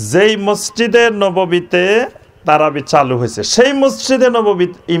 যেই মসজিদে নববীতে তারাবি চালু হয়েছে সেই মসজিদে নববী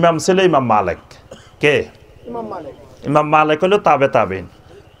ইমাম ছিল ইমাম মালিক। কে? ইমাম মালিক হলো তাবে তাবেইন,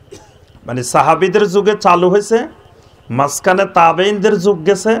 মানে সাহাবীদের যুগে চালু হয়েছে, মাঝখানে তাবেইনদের যুগ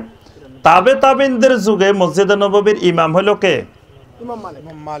গেছে, তাবে তাবেইনদের যুগে মসজিদে নববীর ইমাম হলো কে?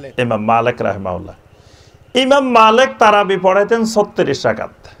 ইমাম মালিক রাহিমাহুল্লাহ। ইমাম মালিক তারাবি পড়াইতেন 36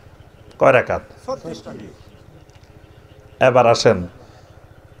 রাকাত। কয় রাকাত? 36। এবার আসেন,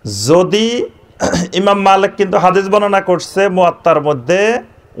 যদি ইমাম মালিক কিন্তু হাদিস বর্ণনা করছে মুয়াত্তার মধ্যে,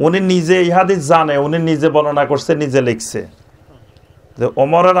 উনি নিজে এই হাদিস জানে, উনি নিজে বর্ণনা করছে, নিজে লিখছে যে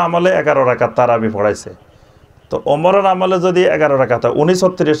ওমরের আমলে 11 রাকাত তারাবি পড়াইছে। তো ওমরের আমলে যদি 11 রাকাত, উনি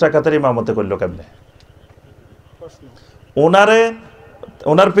 36 রাকাতের ইমামতি করলো কেমনে?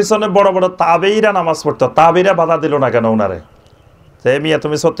 ওনার পিছনে বড় বড় তাবেঈরা নামাজ পড়তো, তাবেঈরা বাধা দিল না কেন ওনারে? যে মিয়া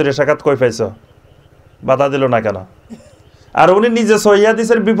তুমি 36 রাকাত কই পাইছো, বাধা দিল না কেন? আর উনি নিজে সহিহ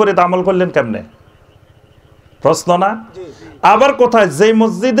হাদিসের বিপরীত আমল করলেন কেমনে? প্রশ্ন না? আবার কোথায়? যেই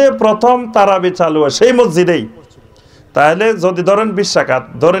মসজিদে প্রথম তারাবি চালু হয় সেই মসজিদেই। তাহলে যদি ধরেন 20 রাকাত,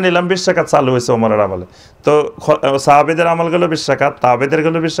 ধরে নিলাম 20 রাকাত চালু হয়েছে ওমরের আমলে, তো সাহাবীদের আমল গেল 20 রাকাত, তাবেদের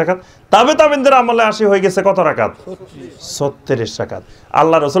গেল 20 রাকাত, তাবেদের আমলে 80 হয়ে গেছে কত রাকাত? 36 রাকাত।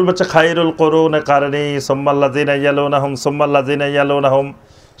 আল্লাহ রাসূল বলছে খায়রুল কুরুনি কারনি সুম্মাল্লাযিনা ইয়ালুনাহুম সুম্মাল্লাযিনা ইয়ালুনাহুম,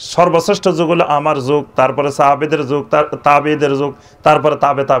 সর্বশ্রেষ্ঠ যুগ হলো আমার যুগ, তারপরে সাহাবীদের যুগ, তাবেঈদের যুগ, তারপরে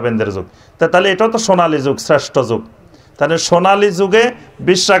তাবেদের যুগ। তাহলে এটা তো সোনালী যুগ, শ্রেষ্ঠ যুগ। তাহলে সোনালী যুগে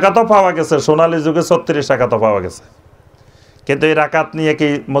 20 রাকাতও পাওয়া গেছে, সোনালী যুগে 36 রাকাতও পাওয়া গেছে। কিন্তু এই রাকাত নিয়ে কি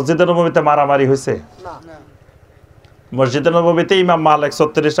মসজিদে নববীতে মারামারি হয়েছে? মসজিদে নববীতে ইমাম মালিক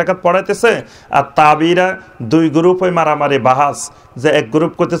 36 রাকাত পড়াইতেছে, আর তাবিরা 2 গ্রুপ ওই মারামারি বাহাস, যে এক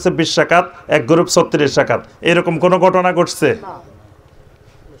গ্রুপ করতেছে 20 রাকাত, এক গ্রুপ 36 রাকাত, এরকম কোন ঘটনা ঘটছে?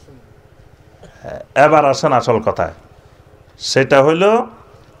 এবার আসেন আসল কথায়, সেটা হইল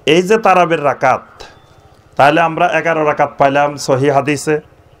এই যে তারাবির রাকাত, তাহলে আমরা 11 রাকাত পাইলাম সহিহ হাদিসে,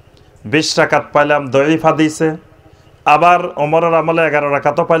 20 রাকাত পাইলাম দঈফ হাদিসে, আবার ওমরের আমলে 11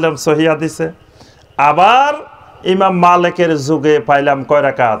 রাকাতও পাইলাম সহিহ হাদিসে, আবার ইমাম মালিকের যুগে পাইলাম কয়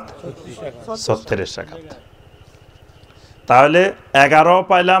রাকাত? 36 রাকাত। তাহলে 11ও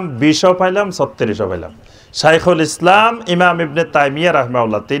পাইলাম, 20ও পাইলাম, 36ও পাইলাম। শাইখুল ইসলাম ইমাম ইবনে তাইমিয়া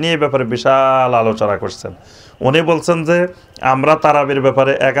রাহিমাহুল্লাহ তিনি এই ব্যাপারে বিশাল আলোচনা করছেন। উনি বলছেন যে আমরা তারাবির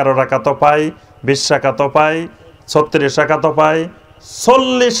ব্যাপারে 11 রাকাতও পাই, 20 রাকাতও পাই, 36 রাকাতও পাই,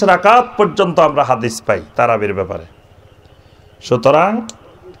 40 রাকাত পর্যন্ত আমরা হাদিস পাই তারাবির ব্যাপারে। সুতরাং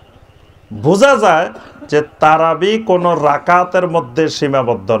বোঝা যায় যে তারাবি কোনো রাকাতের মধ্যে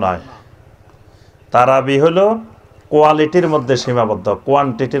সীমাবদ্ধ নয়, তারাবি হলো কোয়ালিটির মধ্যে সীমাবদ্ধ,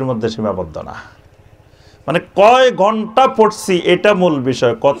 কোয়ান্টিটির মধ্যে সীমাবদ্ধ না। মানে কয় ঘন্টা পড়ছি এটা মূল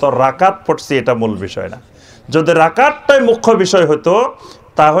বিষয়, কত রাকাত পড়ছি এটা মূল বিষয় না। যদি রাকাতটাই মুখ্য বিষয় হতো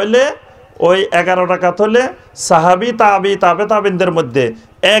তাহলে ওই 11 রাকাত হলে সাহাবি তাবি তাবে তাবিনদের মধ্যে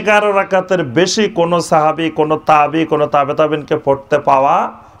 11 রাকাতের বেশি কোনো সাহাবি কোনো তাবি কোনো তাবে তাবিনকে পড়তে পাওয়া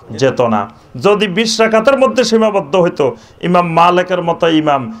যেত না। যদি 20 রাকাতের মধ্যে সীমাবদ্ধ হইতো, ইমাম মালিকের মতো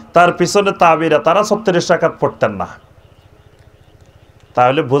ইমাম তার পিছনে তাবিরা তারা 36 রাকাত পড়তেন না।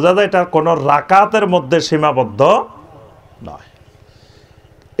 তাহলে বোঝা যায় এটা কোনো রাকাতের মধ্যে সীমাবদ্ধ নয়।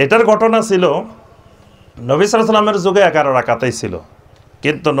 এটার ঘটনা ছিল নবী সাল্লাল্লাহু আলাইহি ওয়াসাল্লামের যুগে 11 রাকাতেই ছিল,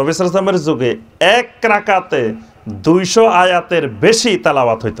 কিন্তু নবী সাল্লাল্লাহু আলাইহি ওয়াসাল্লামের যুগে এক রাকাতে 200 আয়াতের বেশি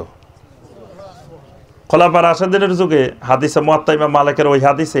তেলাওয়াত হইতো। খোলাফায়ে রাশিদিনের যুগে হাদিসে মুয়াত্তা ইমাম মালিকের ওই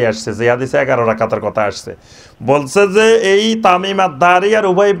হাদিসে আসছে, যে হাদিসে 11 রাকাতের কথা আসছে, বলছে যে এই তামিম আদ-দারি আর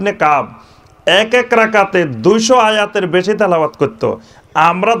উবাই ইবনে কাব এক রাকাতে 200 আয়াতের বেশি তেলাওয়াত করতো।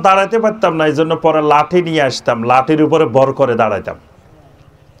 আমরা দাঁড়াইতে পারতাম না, এই জন্য পরে লাঠি নিয়ে আসতাম, লাঠির উপরে ভর করে দাঁড়াইতাম।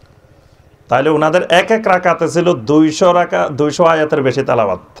 তাহলে ওনাদের এক রাকাতে ছিল 200 আয়াতের বেশি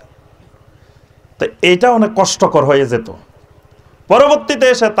তেলাওয়াত। তো এটা অনেক কষ্টকর হয়ে যেত। পরবর্তীতে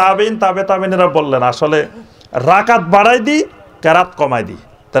এসে তাবিন তাবে তাবিনেরা বললেন আসলে রাকাত বাড়াই দিই, কেরাত কমাই দিই,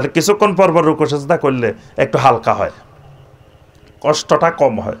 তাহলে কিছুক্ষণ পর পর রুকু সিজদা করলে একটু হালকা হয়, কষ্টটা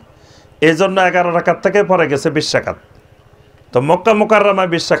কম হয়। এই জন্য 11 রাকাত থেকে পরে গেছে 20 রাকাত। তো মক্কা মুকাররমায়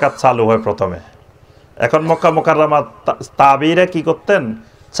 20 রাকাত চালু হয় প্রথমে। এখন মক্কা মুকাররমা তাবিরা কি করতেন,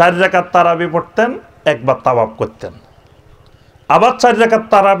 4 রাকাত তারাবি পড়তেন, একবার তাওয়াফ করতেন, আবার 4 রাকাত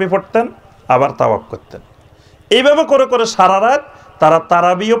তারাবি পড়তেন, আবার তাওয়াফ করতেন। এইভাবে করে করে সারা রাত তারা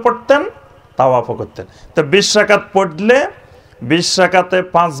তারাবিও পড়তেন, তাওয়াফও করতেন। তো 20 রাকাত পড়লে 20 রাকাতে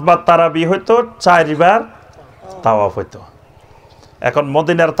 5 বার তারাবি হইতো, 4 বার তাওয়াফ হইতো। এখন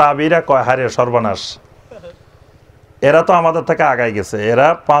মদিনার তাবিরা কয় হারে সর্বনাশ, এরা তো আমাদের থেকে আগাই গেছে, এরা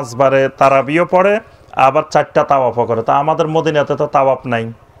 5 বারে তারাবিও পড়ে আবার 4টা তাওয়াফও করে। তা আমাদের মদিনাতে তো তাওয়াফ নাই,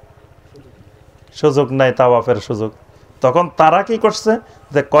 সুযোগ নাই তাওয়াফের সুযোগ। তখন তারা কি করছে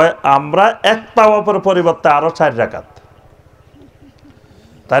যে কয় আমরা এক তাওয়াফের পরিবর্তে আরো 4 রাকাত,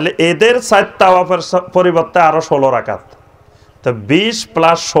 তাহলে এদের 4 তাওয়াফের পরিবর্তে আরো 16 রাকাত, তো 20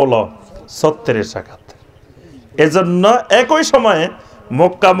 + 16 36 রাকাত। এজন্য একই সময়ে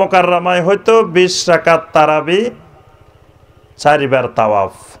মক্কা মুকাররমায় হয়তো 20 রাকাত তারাবি, 4 বার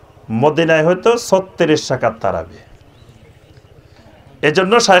তাওয়াফ, মদিনায় হয়তো 36 রাকাত তারাবি।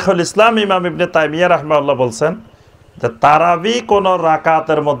 এজন্য শাইখুল ইসলাম ইমাম ইবনে তাইমিয়া রাহমাহুল্লাহ বলছেন যে তারাবি কোন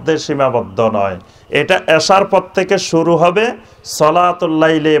রাকাতের মধ্যে সীমাবদ্ধ নয়, এটা এশার পর থেকে শুরু হবে, সলাতুল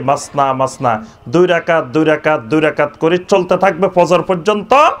লাইলে মাসনা মাসনা 2 রাকাত 2 রাকাত 2 রাকাত করে চলতে থাকবে ফজর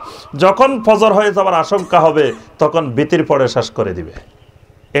পর্যন্ত। যখন ফজর হয়ে যাওয়ার আশঙ্কা হবে তখন বিতির পড়ে শেষ করে দিবে।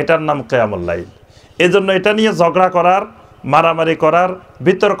 এটার নাম কিয়ামুল লাইল। এজন্য এটা নিয়ে ঝগড়া করার, মারামারি করার,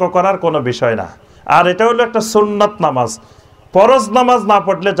 বিতর্ক করার কোনো বিষয় না। আর এটা হলো একটা সুন্নাত নামাজ। ফরজ নামাজ না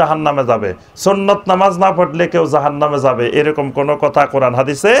পড়লে জাহান্নামে যাবে, সুন্নত নামাজ না পড়লে কেউ জাহান্নামে যাবে, এরকম কোনো কথা কোরআন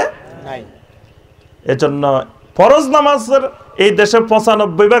হাদিসে নাই। এজন্য ফরজ নামাজের এই দেশে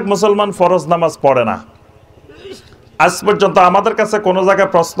 95% মুসলমান ফরজ নামাজ পড়ে না। আজ পর্যন্ত আমাদের কাছে কোনো জায়গায়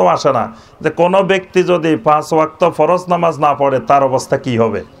প্রশ্ন আসে না যে কোনো ব্যক্তি যদি 5 ওয়াক্ত ফরজ নামাজ না পড়ে তার অবস্থা কি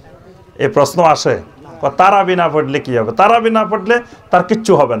হবে, এই প্রশ্ন আসে। তারাবি না পড়লে কি হবে, তারাবি না পড়লে তার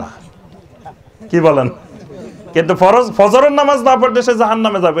কিচ্ছু হবে না, কি বলেন? কিন্তু ফজরের নামাজ না পড়লে সে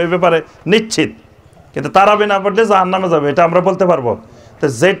জাহান্নামে যাবে, এই ব্যাপারে নিশ্চিত। কিন্তু তারাবি না পড়লে জাহান্নামে যাবে, এটা আমরা বলতে পারবো। তো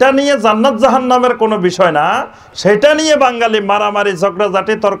যেটা নিয়ে জান্নাত জাহান্নামের কোনো বিষয় না, সেটা নিয়ে বাঙালি মারামারি,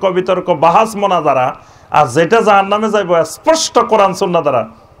 ঝগড়াঝাটি, তর্ক বিতর্ক, বাহাস মোনাজারা, আর যেটা জাহান্নামে যাইব স্পষ্ট কোরআন সুন্নাহ দ্বারা,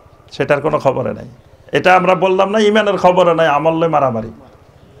 সেটার কোনো খবরে নাই। এটা আমরা বললাম না ইমানের খবরে নাই, আমল লই মারামারি।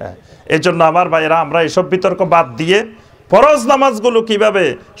 হ্যাঁ, এই জন্য আমার ভাইয়েরা আমরা এসব বিতর্ক বাদ দিয়ে ফরজ নামাজগুলো কিভাবে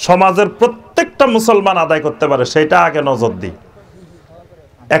সমাজের প্রত্যেকটা মুসলমান আদায় করতে পারে সেটা আগে নজর দিই।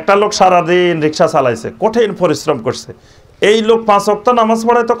 একটা লোক সারাদিন রিক্সা চালাইছে, কঠিন পরিশ্রম করছে, এই লোক 5 ওয়াক্ত নামাজ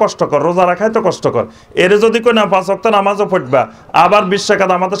পড়াই তো কষ্টকর, রোজা রাখাই তো কষ্টকর, এর যদি কই না 5 ওয়াক্ত নামাজও পড়বা, আবার 20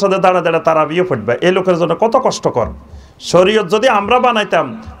 রাকাত আমাদের সাথে দাঁড়া দাঁড়া তারাবিও পড়বা, এই লোকের জন্য কত কষ্টকর। শরীয়ত যদি আমরা বানাইতাম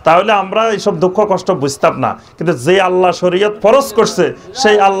তাহলে আমরা এইসব দুঃখ কষ্ট বুঝতাম না, কিন্তু যে আল্লাহ শরীয়ত ফরজ করছে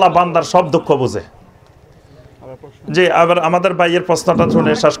সেই আল্লাহ বান্দার সব দুঃখ বুঝে। জি, আবার আমাদের ভাইয়ের প্রশ্নটা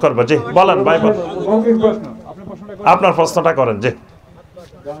শুনে শেষ করবো। জি বলেন ভাই, আপনার প্রশ্নটা করেন। জি,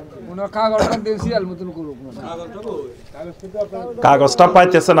 কাগজটা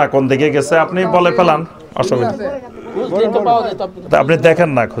পাইতেছে না, কোন দিকে গেছে আপনি বলে ফেলান, অসুবিধা। আপনি দেখেন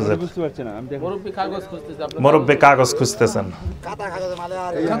না, খুঁজে মুরব্বী কাগজ খুঁজতেছেন,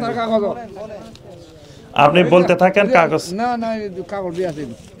 আপনি বলতে থাকেন। কাগজ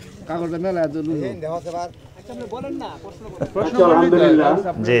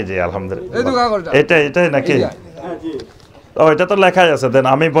জি জি আলহামদুলিল্লাহ, এটাই নাকি? ও, এটা তো লেখাই আছে, দেন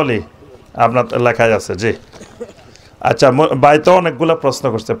আমি বলি, আপনার লেখাই আছে। জি, আচ্ছা ভাই তো অনেকগুলো প্রশ্ন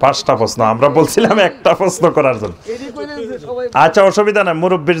করছে, 5টা প্রশ্ন, আমরা বলছিলাম একটা প্রশ্ন করার জন্য। আচ্ছা অসুবিধা নাই,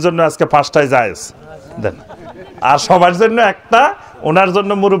 মুরব্বীর জন্য আজকে 5টাই জায়েজ দেন, আর সবার জন্য একটা, ওনার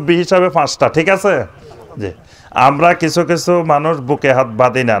জন্য মুরব্বী হিসাবে 5টা, ঠিক আছে? জি, আমরা কিছু কিছু মানুষ বুকে হাত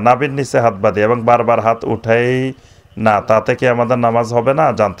বাঁধি না, নাভির নিচে হাত বাঁধি এবং বারবার হাত উঠাই না, তাতে কি আমাদের নামাজ হবে না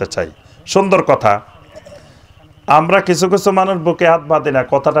জানতে চাই। সুন্দর কথা। আমরা কিছু কিছু মানুষ বুকে হাত বাঁধি না,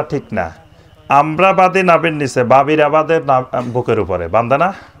 কথাটা ঠিক না। আমরা বাঁধি নাভির নিচে, বাবিরা বাঁধে বুকের উপরে, বান্ধে না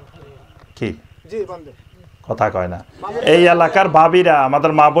কি? কথা কয় না। এই এলাকার ভাবিরা,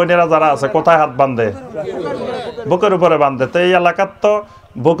 আমাদের মা বোনেরা যারা আছে, কোথায় হাত বাঁধে? বুকের উপরে বাঁধে। তো এই এলাকার তো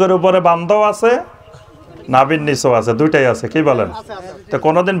বুকের উপরে বান্ধও আছে, নাভির নিচেও আছে, দুইটাই আছে, কি বলেন? তো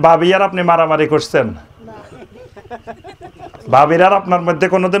কোনোদিন ভাবিয়ার আপনি মারামারি করছেন? ভাবিরার আপনার মধ্যে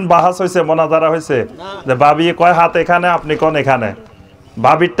কোনোদিন বাহাস হয়েছে, মোনাজারা হয়েছে যে ভাবি কয় হাত এখানে, আপনি কোন এখানে?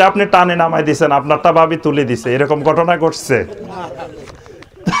 ভাবিরটা আপনি টানে নামাই দিছেন, আপনারটা ভাবি তুলে দিছে, এরকম ঘটনা ঘটছে?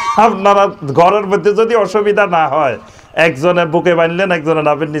 আপনারা ঘরের মধ্যে যদি অসুবিধা না হয়, একজনের বুকে বাঁধলেন, একজনের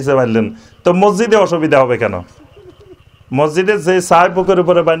নাভির নিচে বাঁধলেন, তো মসজিদে অসুবিধা হবে কেন? মসজিদে যে চায় বুকের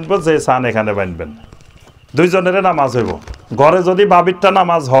উপরে বাঁধবো, যে চান এখানে বাঁধবেন, দুইজনের নামাজ হইব। ঘরে যদি বাবিরটা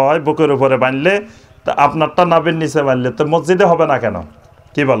নামাজ হয় বুকের উপরে বাঁধলে, তা আপনারটা নাভির নিচে বাঁধলে তো মসজিদে হবে না কেন?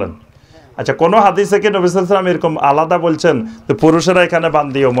 কি বলেন? আচ্ছা, কোনো হাদিসে কি নবী সাল্লাল্লাহু আলাইহি ওয়াসাল্লাম এরকম আলাদা বলছেন যে পুরুষেরা এখানে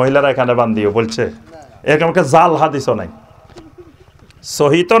বান্ধিও, মহিলারা এখানে বান্ধিও বলছে? এরকম একটা জাল হাদিসও নাই,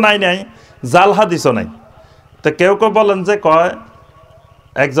 সহি তো নাই, জাল হাদিসও নাই। তো কেউ কেউ বলেন যে কয়,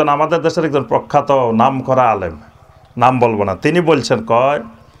 একজন আমাদের দেশের একজন প্রখ্যাত নাম করা আলেম, নাম বলবো না, তিনি বলছেন কয়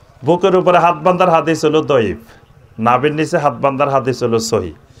বুকের উপরে হাত বান্ধার হাদিস হলো দইফ, নাভির নিচে হাত বান্ধার হাদিস হলো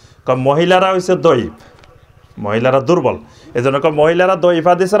সহি। মহিলারা হইছে দইফ, মহিলারা দুর্বল, এই জন্য মহিলারা দইফ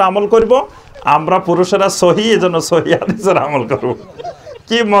হাদিসের আমল করব, আমরা পুরুষেরা সহি, এই জন্য সহি হাদিসের আমল করব।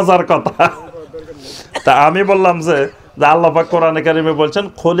 কি মজার কথা! তা আমি বললাম যে আল্লাহ পাক কোরআনে কারিমে বলছেন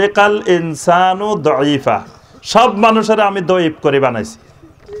খুলিকাল ইনসানু দইফা, সব মানুষের আমি দইফ করে বানাইছি,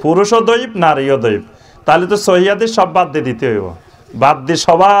 পুরুষও দইফ, নারীও দইফ। তাহলে তো সহি হাদিস সব বাদ দিয়ে দিতে হইব, বাদ দিয়ে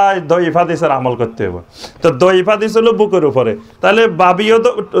সবাই দইফ হাদিসের আমল করতে হইব। তো দইফ হাদিস হলো বুকের উপরে, তাহলে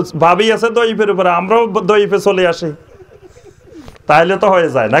ভাবি আছে দইফের উপরে, আমরাও দইফে চলে আসি, তাইলে তো হয়ে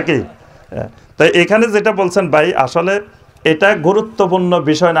যায় নাকি? তাই এখানে যেটা বলছেন ভাই, আসলে এটা গুরুত্বপূর্ণ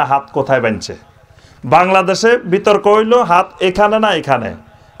বিষয় না, হাত কোথায় বাঁধছে। বাংলাদেশে বিতর্ক হইল হাত এখানে না এখানে,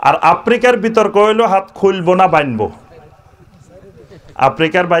 আর আফ্রিকার বিতর্ক হইল হাত খুলবো না বাঁধবো।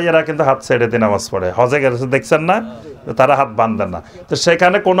 আফ্রিকার ভাইয়েরা কিন্তু হাত ছেড়ে দিয়ে নামাজ পড়ে, হজে গেছে দেখছেন না, তারা হাত বাঁধেন না। তো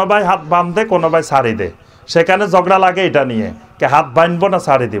সেখানে কোনো ভাই হাত বাঁধে, কোনো ভাই ছাড়ি দে, সেখানে ঝগড়া লাগে এটা নিয়ে, কে হাত বাঁধবো না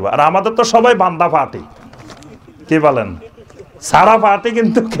ছাড়ি দিব। আর আমাদের তো সবাই বান্ধা পার্টি, কি বলেন? সারা পার্টি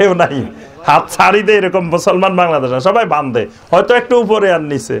কিন্তু কেউ নাই হাত ছাড়ি দে এরকম মুসলমান বাংলাদেশে, সবাই বাঁধে, হয়তো একটু উপরে আর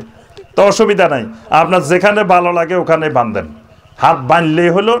নিচে, তো অসুবিধা নাই, আপনার যেখানে ভালো লাগে ওখানে বাঁধেন, হাত বাঁধলেই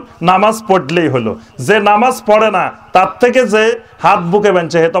হলো, নামাজ পড়লেই হলো। যে নামাজ পড়ে না তার থেকে যে হাত বুকে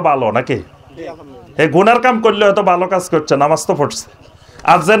বাঁধছে হে তো ভালো নাকি? হে গুনার কাম করলে হয়তো ভালো কাজ করছে, নামাজ তো পড়ছে।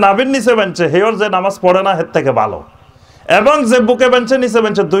 আর যে নাভির নিচে বাঁধছে হেওর যে নামাজ পড়ে না হের থেকে ভালো। এবং যে বুকে বাঁধছে নিচে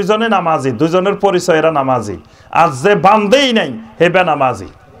বাঁধছে, দুইজনে নামাজি, দুইজনের পরিচয় এরা নামাজি। আর যে বান্ধেই নাই হে বেনামাজি,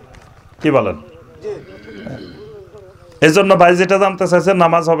 কি বলেন? এই জন্য ভাই যেটা জানতে চাইছে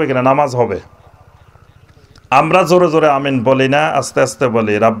নামাজ হবে কিনা, নামাজ হবে। আমরা জোরে জোরে আমিন বলি না, আস্তে আস্তে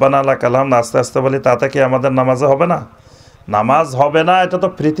বলি, রাব্বানা লাকাল হামদ আস্তে আস্তে বলি, তাতে কি আমাদের নামাজে হবে না? নামাজ হবে না এটা তো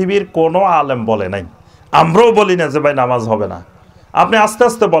পৃথিবীর কোনো আলেম বলে নাই, আমরাও বলি না যে ভাই নামাজ হবে না। আপনি আস্তে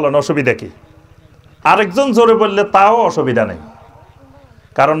আস্তে বলেন, অসুবিধা কি? আরেকজন জোরে বললে তাও অসুবিধা নেই,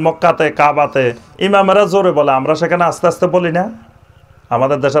 কারণ মক্কাতে কাবাতে ইমামেরা জোরে বলে, আমরা সেখানে আস্তে আস্তে বলি না।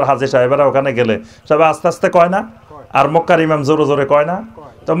 আমাদের দেশের হাজী সাহেবেরা ওখানে গেলে সবাই আস্তে আস্তে কয় না, আর মক্কার ইমাম জোরে জোরে কয় না।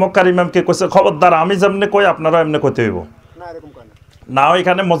 তো মক্কার ইমামকে কইছে খবরদার আমি যেমনি কই আপনারা এমনি কইতে হইব না,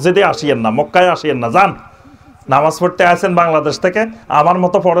 ওইখানে মসজিদে আসিয়েন না, মক্কায় আসিয়েন না, যান নামাজ পড়তে আসেন বাংলাদেশ থেকে, আমার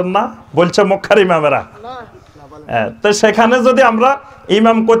মতো পড়েন না বলছে মক্কার ইমামেরা। তো সেখানে যদি আমরা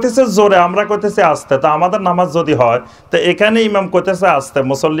ইমাম কইতেছে জোরে, আমরা কইতেছি আস্তে, তা আমাদের নামাজ যদি হয়, তো এখানে ইমাম কইতেছে আস্তে,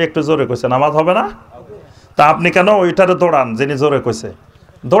 মুসল্লি একটু জোরে কইছে, নামাজ হবে না? তা আপনি কেন ওইটারে দৌড়ান যিনি জোরে কইছে?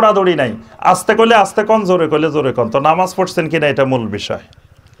 দৌড়াদৌড়ি নাই, আস্তে কইলে আস্তে কন, জোরে কইলে জোরে কন। তো নামাজ পড়ছেন কিনা এটা মূল বিষয়,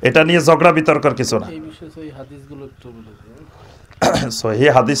 এটা নিয়ে ঝগড়া বিতর্কের কিছু না। সহি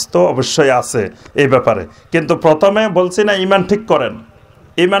হাদিস তো অবশ্যই আছে এই ব্যাপারে, কিন্তু প্রথমে বলছি না ইমান ঠিক করেন।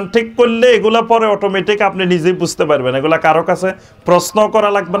 ইমান ঠিক করলে এগুলা পরে অটোমেটিক আপনি নিজেই বুঝতে পারবেন, এগুলা কারো কাছে প্রশ্ন করা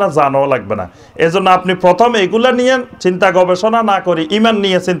লাগবে না, জানাও লাগবে না। এজন্য আপনি প্রথম এগুলা নিয়ে চিন্তা গবেষণা না করি ইমান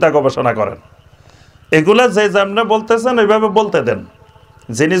নিয়ে চিন্তা গবেষণা করেন। এগুলা যে যেমনে বলতেছেন ওইভাবে বলতে দেন,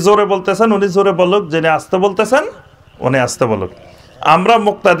 যিনি জোরে বলতেছেন উনি জোরে বলুক, যিনি আস্তে বলতেছেন উনি আস্তে বলুক। আমরা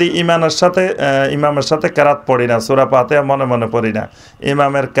মুক্তাদি ইমামের সাথে কেরাত পড়ি না, সূরা ফাতিহা মনে মনে পড়ি না,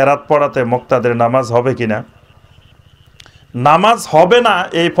 ইমামের কেরাত পড়াতে মুক্তাদির নামাজ হবে কিনা? নামাজ হবে না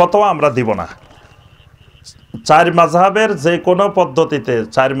এই ফতোয়া আমরা দিব না। চার মাযহাবের যে কোনো পদ্ধতিতে,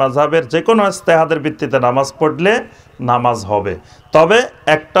 চার মাযহাবের যে কোনো ইজতিহাদের ভিত্তিতে নামাজ পড়লে নামাজ হবে। তবে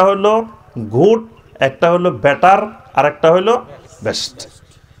একটা হলো গুড, একটা হলো বেটার, আর একটা হলো বেস্ট।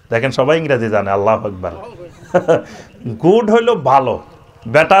 দেখেন সবাই ইংরেজি জানে, আল্লাহু আকবার। গুড হইলো ভালো,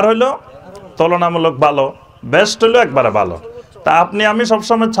 বেটার হইলো তুলনামূলক ভালো, বেস্ট হইলো একবারে ভালো। তা আমি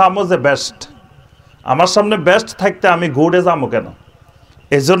সবসময় চামো যে বেস্ট, আমার সামনে বেস্ট থাকতে আমি গুডে যাবো কেন?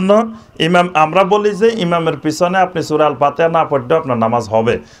 এই জন্য আমরা বলি যে ইমামের পিছনে আপনি সূরা আল ফাতিহা না পড়লেও আপনার নামাজ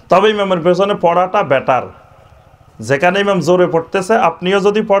হবে, তবে ইমামের পিছনে পড়াটা বেটার। যেখানে ইমাম জোরে পড়তেছে আপনিও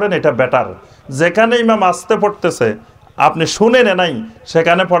যদি পড়েন এটা বেটার, যেখানে ইমাম আস্তে পড়তেছে আপনি শুনেন নাই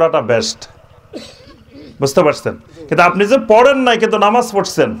সেখানে পড়াটা বেস্ট। বুঝতে পারছেন? কিন্তু আপনি যে পড়েন নাই কিন্তু নামাজ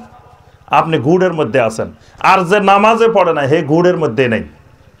পড়ছেন, আপনি গুড়ের মধ্যে আছেন। আর যে নামাজে পড়ে না হে গুড়ের মধ্যে নেই।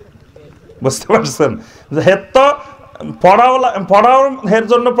 বুঝতে পারছেন? যে হে তো পড়াও এর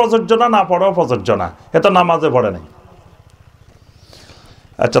জন্য প্রযোজ্য না, না পড়াও প্রযোজ্য না, হে তো নামাজে পড়ে নাই।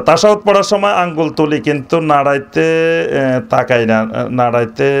 আচ্ছা, তাশাহুদ পড়ার সময় আঙ্গুল তুলি কিন্তু নাড়াইতে তাকাই না,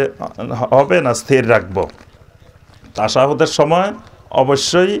 নাড়াইতে হবে না স্থির রাখবো? তাশাহুদের সময়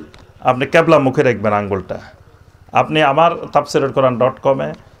অবশ্যই আপনি কেবলা মুখে রাখবেন আঙ্গুলটা। আপনি আমার tafsirulquran.com-এ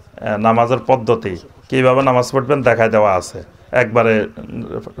নামাজের পদ্ধতি কীভাবে নামাজ পড়বেন দেখায় দেওয়া আছে, একবারে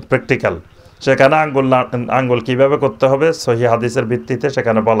প্র্যাকটিক্যাল। সেখানে আঙ্গুল কিভাবে করতে হবে সহিহ হাদিসের ভিত্তিতে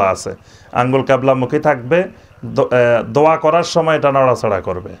সেখানে বলা আছে। আঙ্গুল কেবলামুখী থাকবে, দোয়া করার সময় এটা নাড়াচাড়া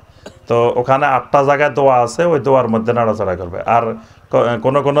করবে। তো ওখানে 8টা জায়গায় দোয়া আছে, ওই দোয়ার মধ্যে নাড়াচাড়া করবে। আর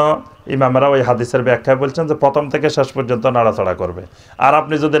কোনো ইমামেরা ওই হাদিসের ব্যাখ্যায় বলছেন যে প্রথম থেকে শেষ পর্যন্ত নাড়াচাড়া করবে। আর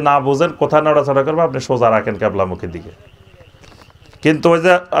আপনি যদি না বুঝেন কোথায় নাড়াচাড়া করবে, আপনি সোজা রাখেন কেবলামুখীর দিকে। কিন্তু ওই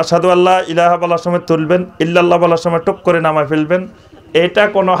যে আশহাদু আল্লাহ ইলাহা বলার সময় তুলবেন, ইল্লাল্লাহ বলার সময় টুক করে নামায় ফেলবেন, এটা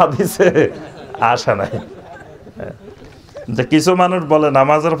কোনো হাদিসে আসে নাই। যে কিছু মানুষ বলে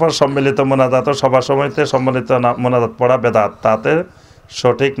নামাজের পর সম্মিলিত মোনাজাত, সবার সময়তে সম্মিলিত মোনাজাত পড়া বেদাত, তাতে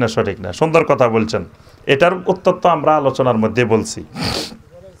সঠিক না? সঠিক না। সুন্দর কথা বলছেন। এটার উত্তর তো আমরা আলোচনার মধ্যে বলছি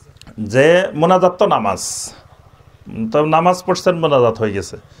যে মোনাজাত তো নামাজ, তো নামাজ পড়ছেন মোনাজাত হয়ে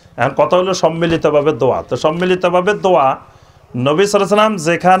গেছে। এখন কথা হলো সম্মিলিতভাবে দোয়া। তো সম্মিলিতভাবে দোয়া নবী সাল্লাল্লাহু আলাইহি ওয়াসাল্লাম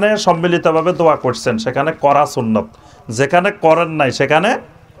যেখানে সম্মিলিতভাবে দোয়া করছেন সেখানে করা সুন্নত, যেখানে করেন নাই সেখানে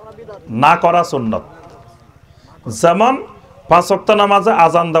না করা সুন্নত। যেমন 5 ওয়াক্ত নামাজে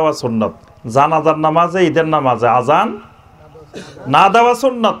আজান দেওয়া সুন্নত, জানাজার নামাজে, ঈদের নামাজে আজান না দেওয়া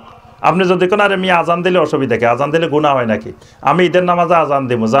সুন্নত। আপনি যদি কোন আরে আমি আজান দিলে অসুবিধা কি? আজান দিলে গুনাহ হয় নাকি? আমি ঈদের নামাজে আজান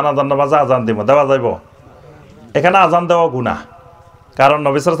দিব, জানাজার নামাজে আজান দিব, দেওয়া যাইব? এখানে আজান দেওয়া গুনাহ, কারণ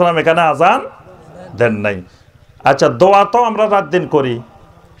নবী সাল্লাল্লাহু আলাইহি ওয়াসাল্লাম এখানে আজান দেন নাই। আচ্ছা, দোয়া তো আমরা রাত দিন করি,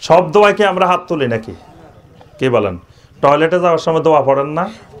 সব দোয়া কি আমরা হাত তুলি নাকি? কি বলেন? টয়লেটে যাওয়ার সময় দোয়া পড়েন না?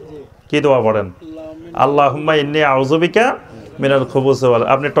 কি দোয়া পড়েন? আল্লাহুম্মা ইন্নী আউযু বিকা মিনাল খুবুসি ওয়াল।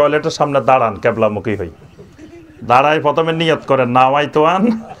 আপনি টয়লেটের সামনে দাঁড়ান কেবলামুখী হই, দাঁড়াই প্রথমে নিয়ত করেন নাওয়াইতু আন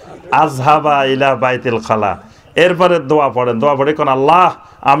আযহাবা ইলা বাইতিল খালা, এরপরে দোয়া পড়েন। দোয়া পড়ে কোন আল্লাহ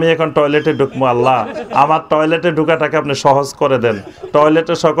আমি এখন টয়লেটে ঢুকবো, আল্লাহ আমার টয়লেটে ঢুকাটাকে আপনি সহজ করে দেন,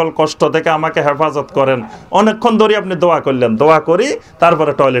 টয়লেটের সকল কষ্ট থেকে আমাকে হেফাজত করেন। অনেকক্ষণ ধরে আপনি দোয়া করলেন, দোয়া করি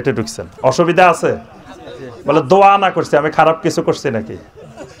তারপরে টয়লেটে ঢুকছেন, অসুবিধা আছে? বলে দোয়া না করছি, আমি খারাপ কিছু করছি নাকি?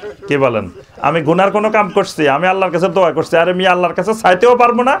 কি বলেন? আমি গুনার কোনো কাম করছি? আমি আল্লাহর কাছে দোয়া করছি, আরে আমি আল্লাহর কাছে চাইতেও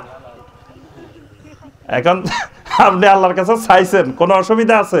পারবো না। এখন আপনি আল্লাহর কাছে চাইছেন, কোনো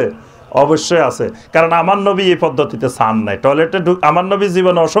অসুবিধা আছে? অবশ্যই আছে, কারণ আমার নবী এই পদ্ধতিতে চান নাই। টয়লেটে আমার নবী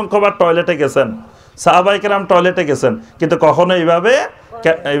জীবনে অসংখ্যবার টয়লেটে গেছেন, সাহাবায়ে কেরাম টয়লেটে গেছেন, কিন্তু কখনো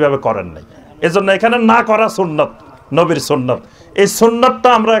এইভাবে করেন নাই। এজন্য এখানে না করা সুন্নত, নবীর সুন্নত। এই সুন্নতটা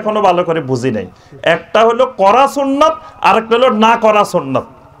আমরা এখনো ভালো করে বুঝি নাই। একটা হলো করা সুন্নত, আর একটা হলো না করা সুন্নত,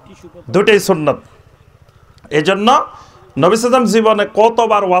 দুটোই সুন্নত। এই জন্য নবী সাল্লাল্লাহু আলাইহি ওয়াসাল্লাম জীবনে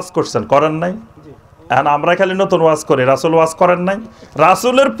কতবার ওয়াজ করছেন, করেন নাই? এখন আমরা খালি নতুন ওয়াজ করি, রাসূল ওয়াজ করেন নাই?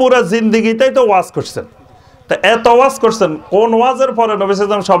 রাসূলের পুরো জিন্দেগিতেই তো ওয়াজ করছেন। তা এত ওয়াজ করছেন, কোন ওয়াজের পরে নবী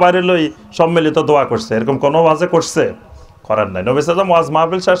সাল্লাল্লাহু আলাইহি ওয়াসাল্লাম সবাই লই সম্মিলিত দোয়া করছে? এরকম কোন ওয়াজে করছে? করেন নাই। নবী সাল্লাল্লাহু আলাইহি ওয়াসাল্লাম ওয়াজ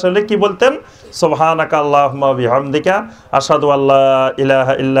মাহফিল শেষ হলে কি বলতেন? সুবহানাকা আল্লাহুম্মা ওয়া বিহামদিকা আশহাদু আল্লা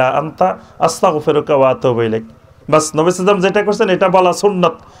ইলাহা ইল্লা আনতা আস্তাগফিরুকা ওয়া আতুবু ইলাইক। বাস, নবী সাল্লাল্লাহু আলাইহি ওয়াসাল্লাম যেটা করছেন এটা বলা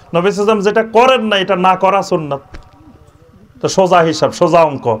সুন্নাত, নবী সাল্লাল্লাহু আলাইহি ওয়াসাল্লাম যেটা করেন না এটা না করা সুন্নাত। তো সোজা হিসাব, সোজা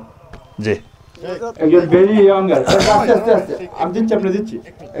অঙ্ক। জি, একজন ভেরি ইয়াঙ্গার, আমি দিচ্ছি, আপনি দিচ্ছি,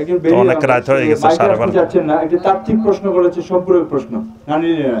 একজন ভেরি অনেক রাত হয়ে গেছে, সারা বার যাচ্ছেন না। একটা তাত্ত্বিক প্রশ্ন করেছে, সম্পূরক প্রশ্ন।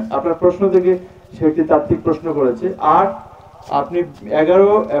 আপনার প্রশ্ন থেকে সে একটি তাত্ত্বিক প্রশ্ন করেছে। আর আপনি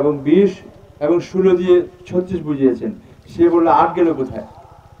 11 এবং 20 এবং 16 দিয়ে 36 বুঝিয়েছেন। সে বললো 8 গেল কোথায়?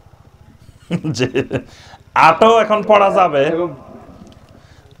 যে 8ও এখন পড়া যাবে।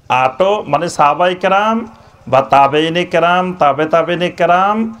 8ও মানে সাহাবায়ে কেরাম বা তাবেইনে কেরাম, তাবেইনে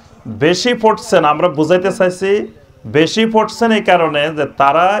কেরাম বেশি পড়ছেন। আমরা বুঝাইতে চাইছি বেশি পড়ছেন এই কারণে যে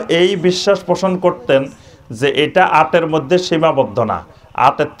তারা এই বিশ্বাস পোষণ করতেন যে এটা 8-এর মধ্যে সীমাবদ্ধ না,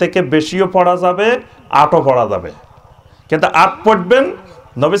 8-এর থেকে বেশিও পড়া যাবে, 8ও পড়া যাবে। কিন্তু 8 পড়বেন,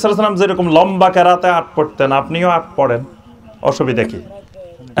 নবী সাল্লাল্লাহু আলাইহি ওয়াসাল্লাম যেরকম লম্বা কেরাতে 8 পড়তেন, আপনিও 8 পড়েন, অসুবিধা কি?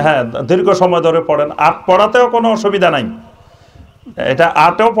 হ্যাঁ, দীর্ঘ সময় ধরে পড়েন, 8 পড়াতেও কোনো অসুবিধা নাই। এটা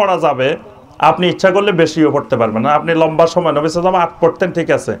 8ও পড়া যাবে, আপনি ইচ্ছা করলে বেশিও পড়তে পারবেন না। আপনি লম্বা সময় নবী সাল্লাল্লাহু আলাইহি ওয়াসাল্লাম 8 পড়তেন, ঠিক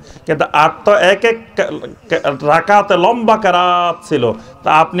আছে, কিন্তু 8 তো এক এক রাকাতে লম্বা কেরাত ছিল, তা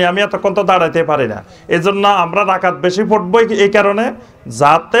আপনি আমি এতক্ষণ তো দাঁড়াইতে পারি না। এই জন্য আমরা রাকাত বেশি পড়বো এই কারণে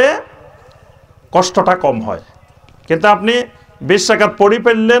যাতে কষ্টটা কম হয়। কিন্তু আপনি 20 রাকাত পড়ি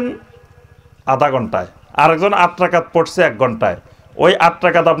ফেললেন আধা ঘন্টায়, আরেকজন 8 রাকাত পড়ছে 1 ঘন্টায়, ওই 8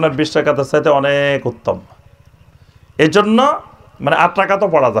 রাকাত আপনার 20 রাকাতের চাইতে অনেক উত্তম। এই জন্য মানে 8 রাকাতও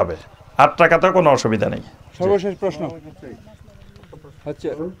পড়া যাবে, 8 রাকাতেও কোনো অসুবিধা নেই। সর্বশেষ প্রশ্ন হচ্ছে,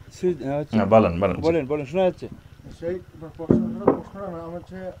 বলেন শোনা যাচ্ছে। সেই প্রশ্নটা না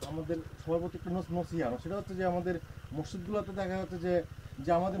হচ্ছে আমাদের সবার প্রতি একটা নসিহা, সেটা হচ্ছে যে আমাদের মসজিদগুলোতে দেখা যাচ্ছে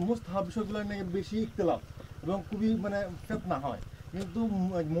যে আমাদের মুস্তাহাব বিষয়গুলো নিয়ে বেশি ইখতিলাফ এবং খুবই মানে ফিতনা হয়, কিন্তু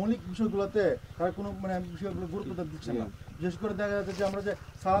মৌলিক বিষয়গুলোতে তারা কোনো মানে বিষয়গুলো গুরুত্ব দিচ্ছে না। বিশেষ করে দেখা যাচ্ছে যে আমরা যে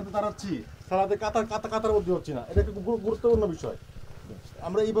সালাতে দাঁড়াচ্ছি, সালাতে কাতার মধ্যে হচ্ছে না, এটা একটা গুরুত্বপূর্ণ বিষয়।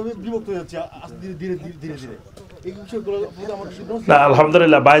 আমরা এইভাবে বিভক্ত হয়ে যাচ্ছি ধীরে ধীরে এই বিষয়গুলো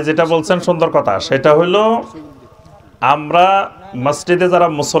আলহামদুলিল্লাহ, ভাই যেটা বলছেন সুন্দর কথা। সেটা হলো আমরা মসজিদে যারা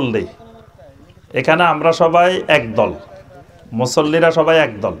মুসল্লি, এখানে আমরা সবাই এক দল, মুসল্লিরা সবাই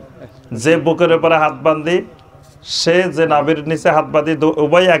এক দল। যে বুকের উপরে হাত বাঁধি, সে যে নাভির নিচে হাত বাঁধি,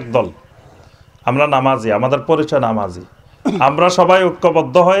 উভয় এক দল। আমরা নামাজি, আমাদের পরিচয় নামাজি। আমরা সবাই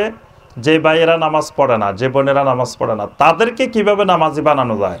ঐক্যবদ্ধ হয়ে যে ভাইয়েরা নামাজ পড়ে না, যে বোনেরা নামাজ পড়ে না, তাদেরকে কিভাবে নামাজি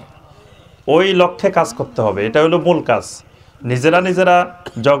বানানো যায় ওই লক্ষ্যে কাজ করতে হবে। এটা হলো মূল কাজ। নিজেরা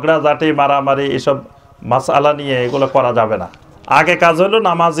ঝগড়া ঝাঁটি মারামারি এসব মাসআলা নিয়ে এগুলো করা যাবে না। আগে কাজ হলো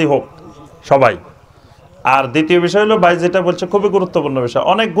নামাজি হোক সবাই। আর দ্বিতীয় বিষয় হলো ভাই যেটা বলছে খুবই গুরুত্বপূর্ণ বিষয়,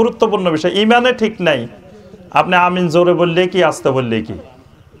 অনেক গুরুত্বপূর্ণ বিষয়। ইমানে ঠিক নাই, আপনি আমিন জোরে বললে কি আস্তে বললে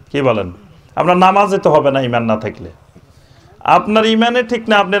কি বলেন? আপনার নামাজে তো হবে না ইমান না থাকলে। আপনার ইমানে ঠিক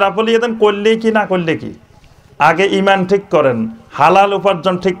না, আপনি রাফলিয়ে দেন করলে কি না করলে কি। আগে ইমান ঠিক করেন, হালাল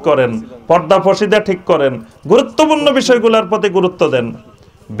উপার্জন ঠিক করেন, পর্দা ফসিদা ঠিক করেন, গুরুত্বপূর্ণ বিষয়গুলোর প্রতি গুরুত্ব দেন।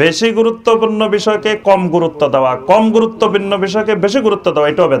 বেশি গুরুত্বপূর্ণ বিষয়কে কম গুরুত্ব দেওয়া, কম গুরুত্বপূর্ণ বিষয়কে বেশি গুরুত্ব দেওয়া,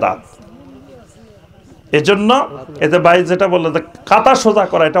 এটাও বেদাত। এই জন্য এই যে ভাই যেটা বললো যে কাতার সোজা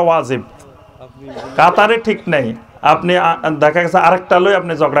করা, এটা ওয়াজিব। কাতারে ঠিক নেই, আপনি দেখা গেছে আরেকটা লই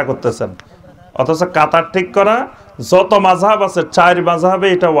আপনি ঝগড়া করতেছেন, অথচ কাতার ঠিক করা যত মাযহাব আছে 4 মাযহাবে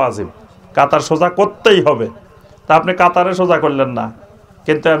এটা ওয়াজিব, কাতার সোজা করতেই হবে। তা আপনি কাতারে সোজা করলেন না,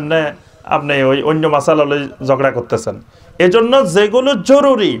 কিন্তু আপনি ওই অন্য মাসালা লই ঝগড়া করতেছেন। এজন্য যেগুলো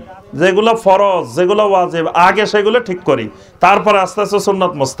জরুরি, যেগুলো ফরজ, যেগুলো ওয়াজিব, আগে সেগুলো ঠিক করি, তারপরে আস্তে আস্তে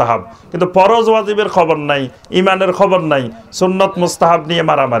সুন্নত মুস্তাহাব। কিন্তু ফরজ ওয়াজিবের খবর নাই, ইমানের খবর নাই, সুন্নত মুস্তাহাব নিয়ে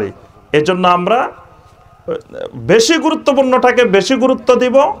মারামারি। এজন্য আমরা বেশি গুরুত্বপূর্ণটাকে বেশি গুরুত্ব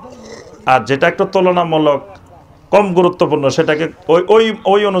দিব, আর যেটা একটু তুলনামূলক কম গুরুত্বপূর্ণ সেটাকে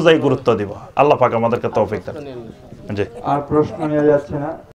ওই অনুযায়ী গুরুত্ব দিব। আল্লাহ পাক আমাদেরকে তৌফিক দেন। জি, আর প্রশ্ন নিয়ে যাচ্ছে না।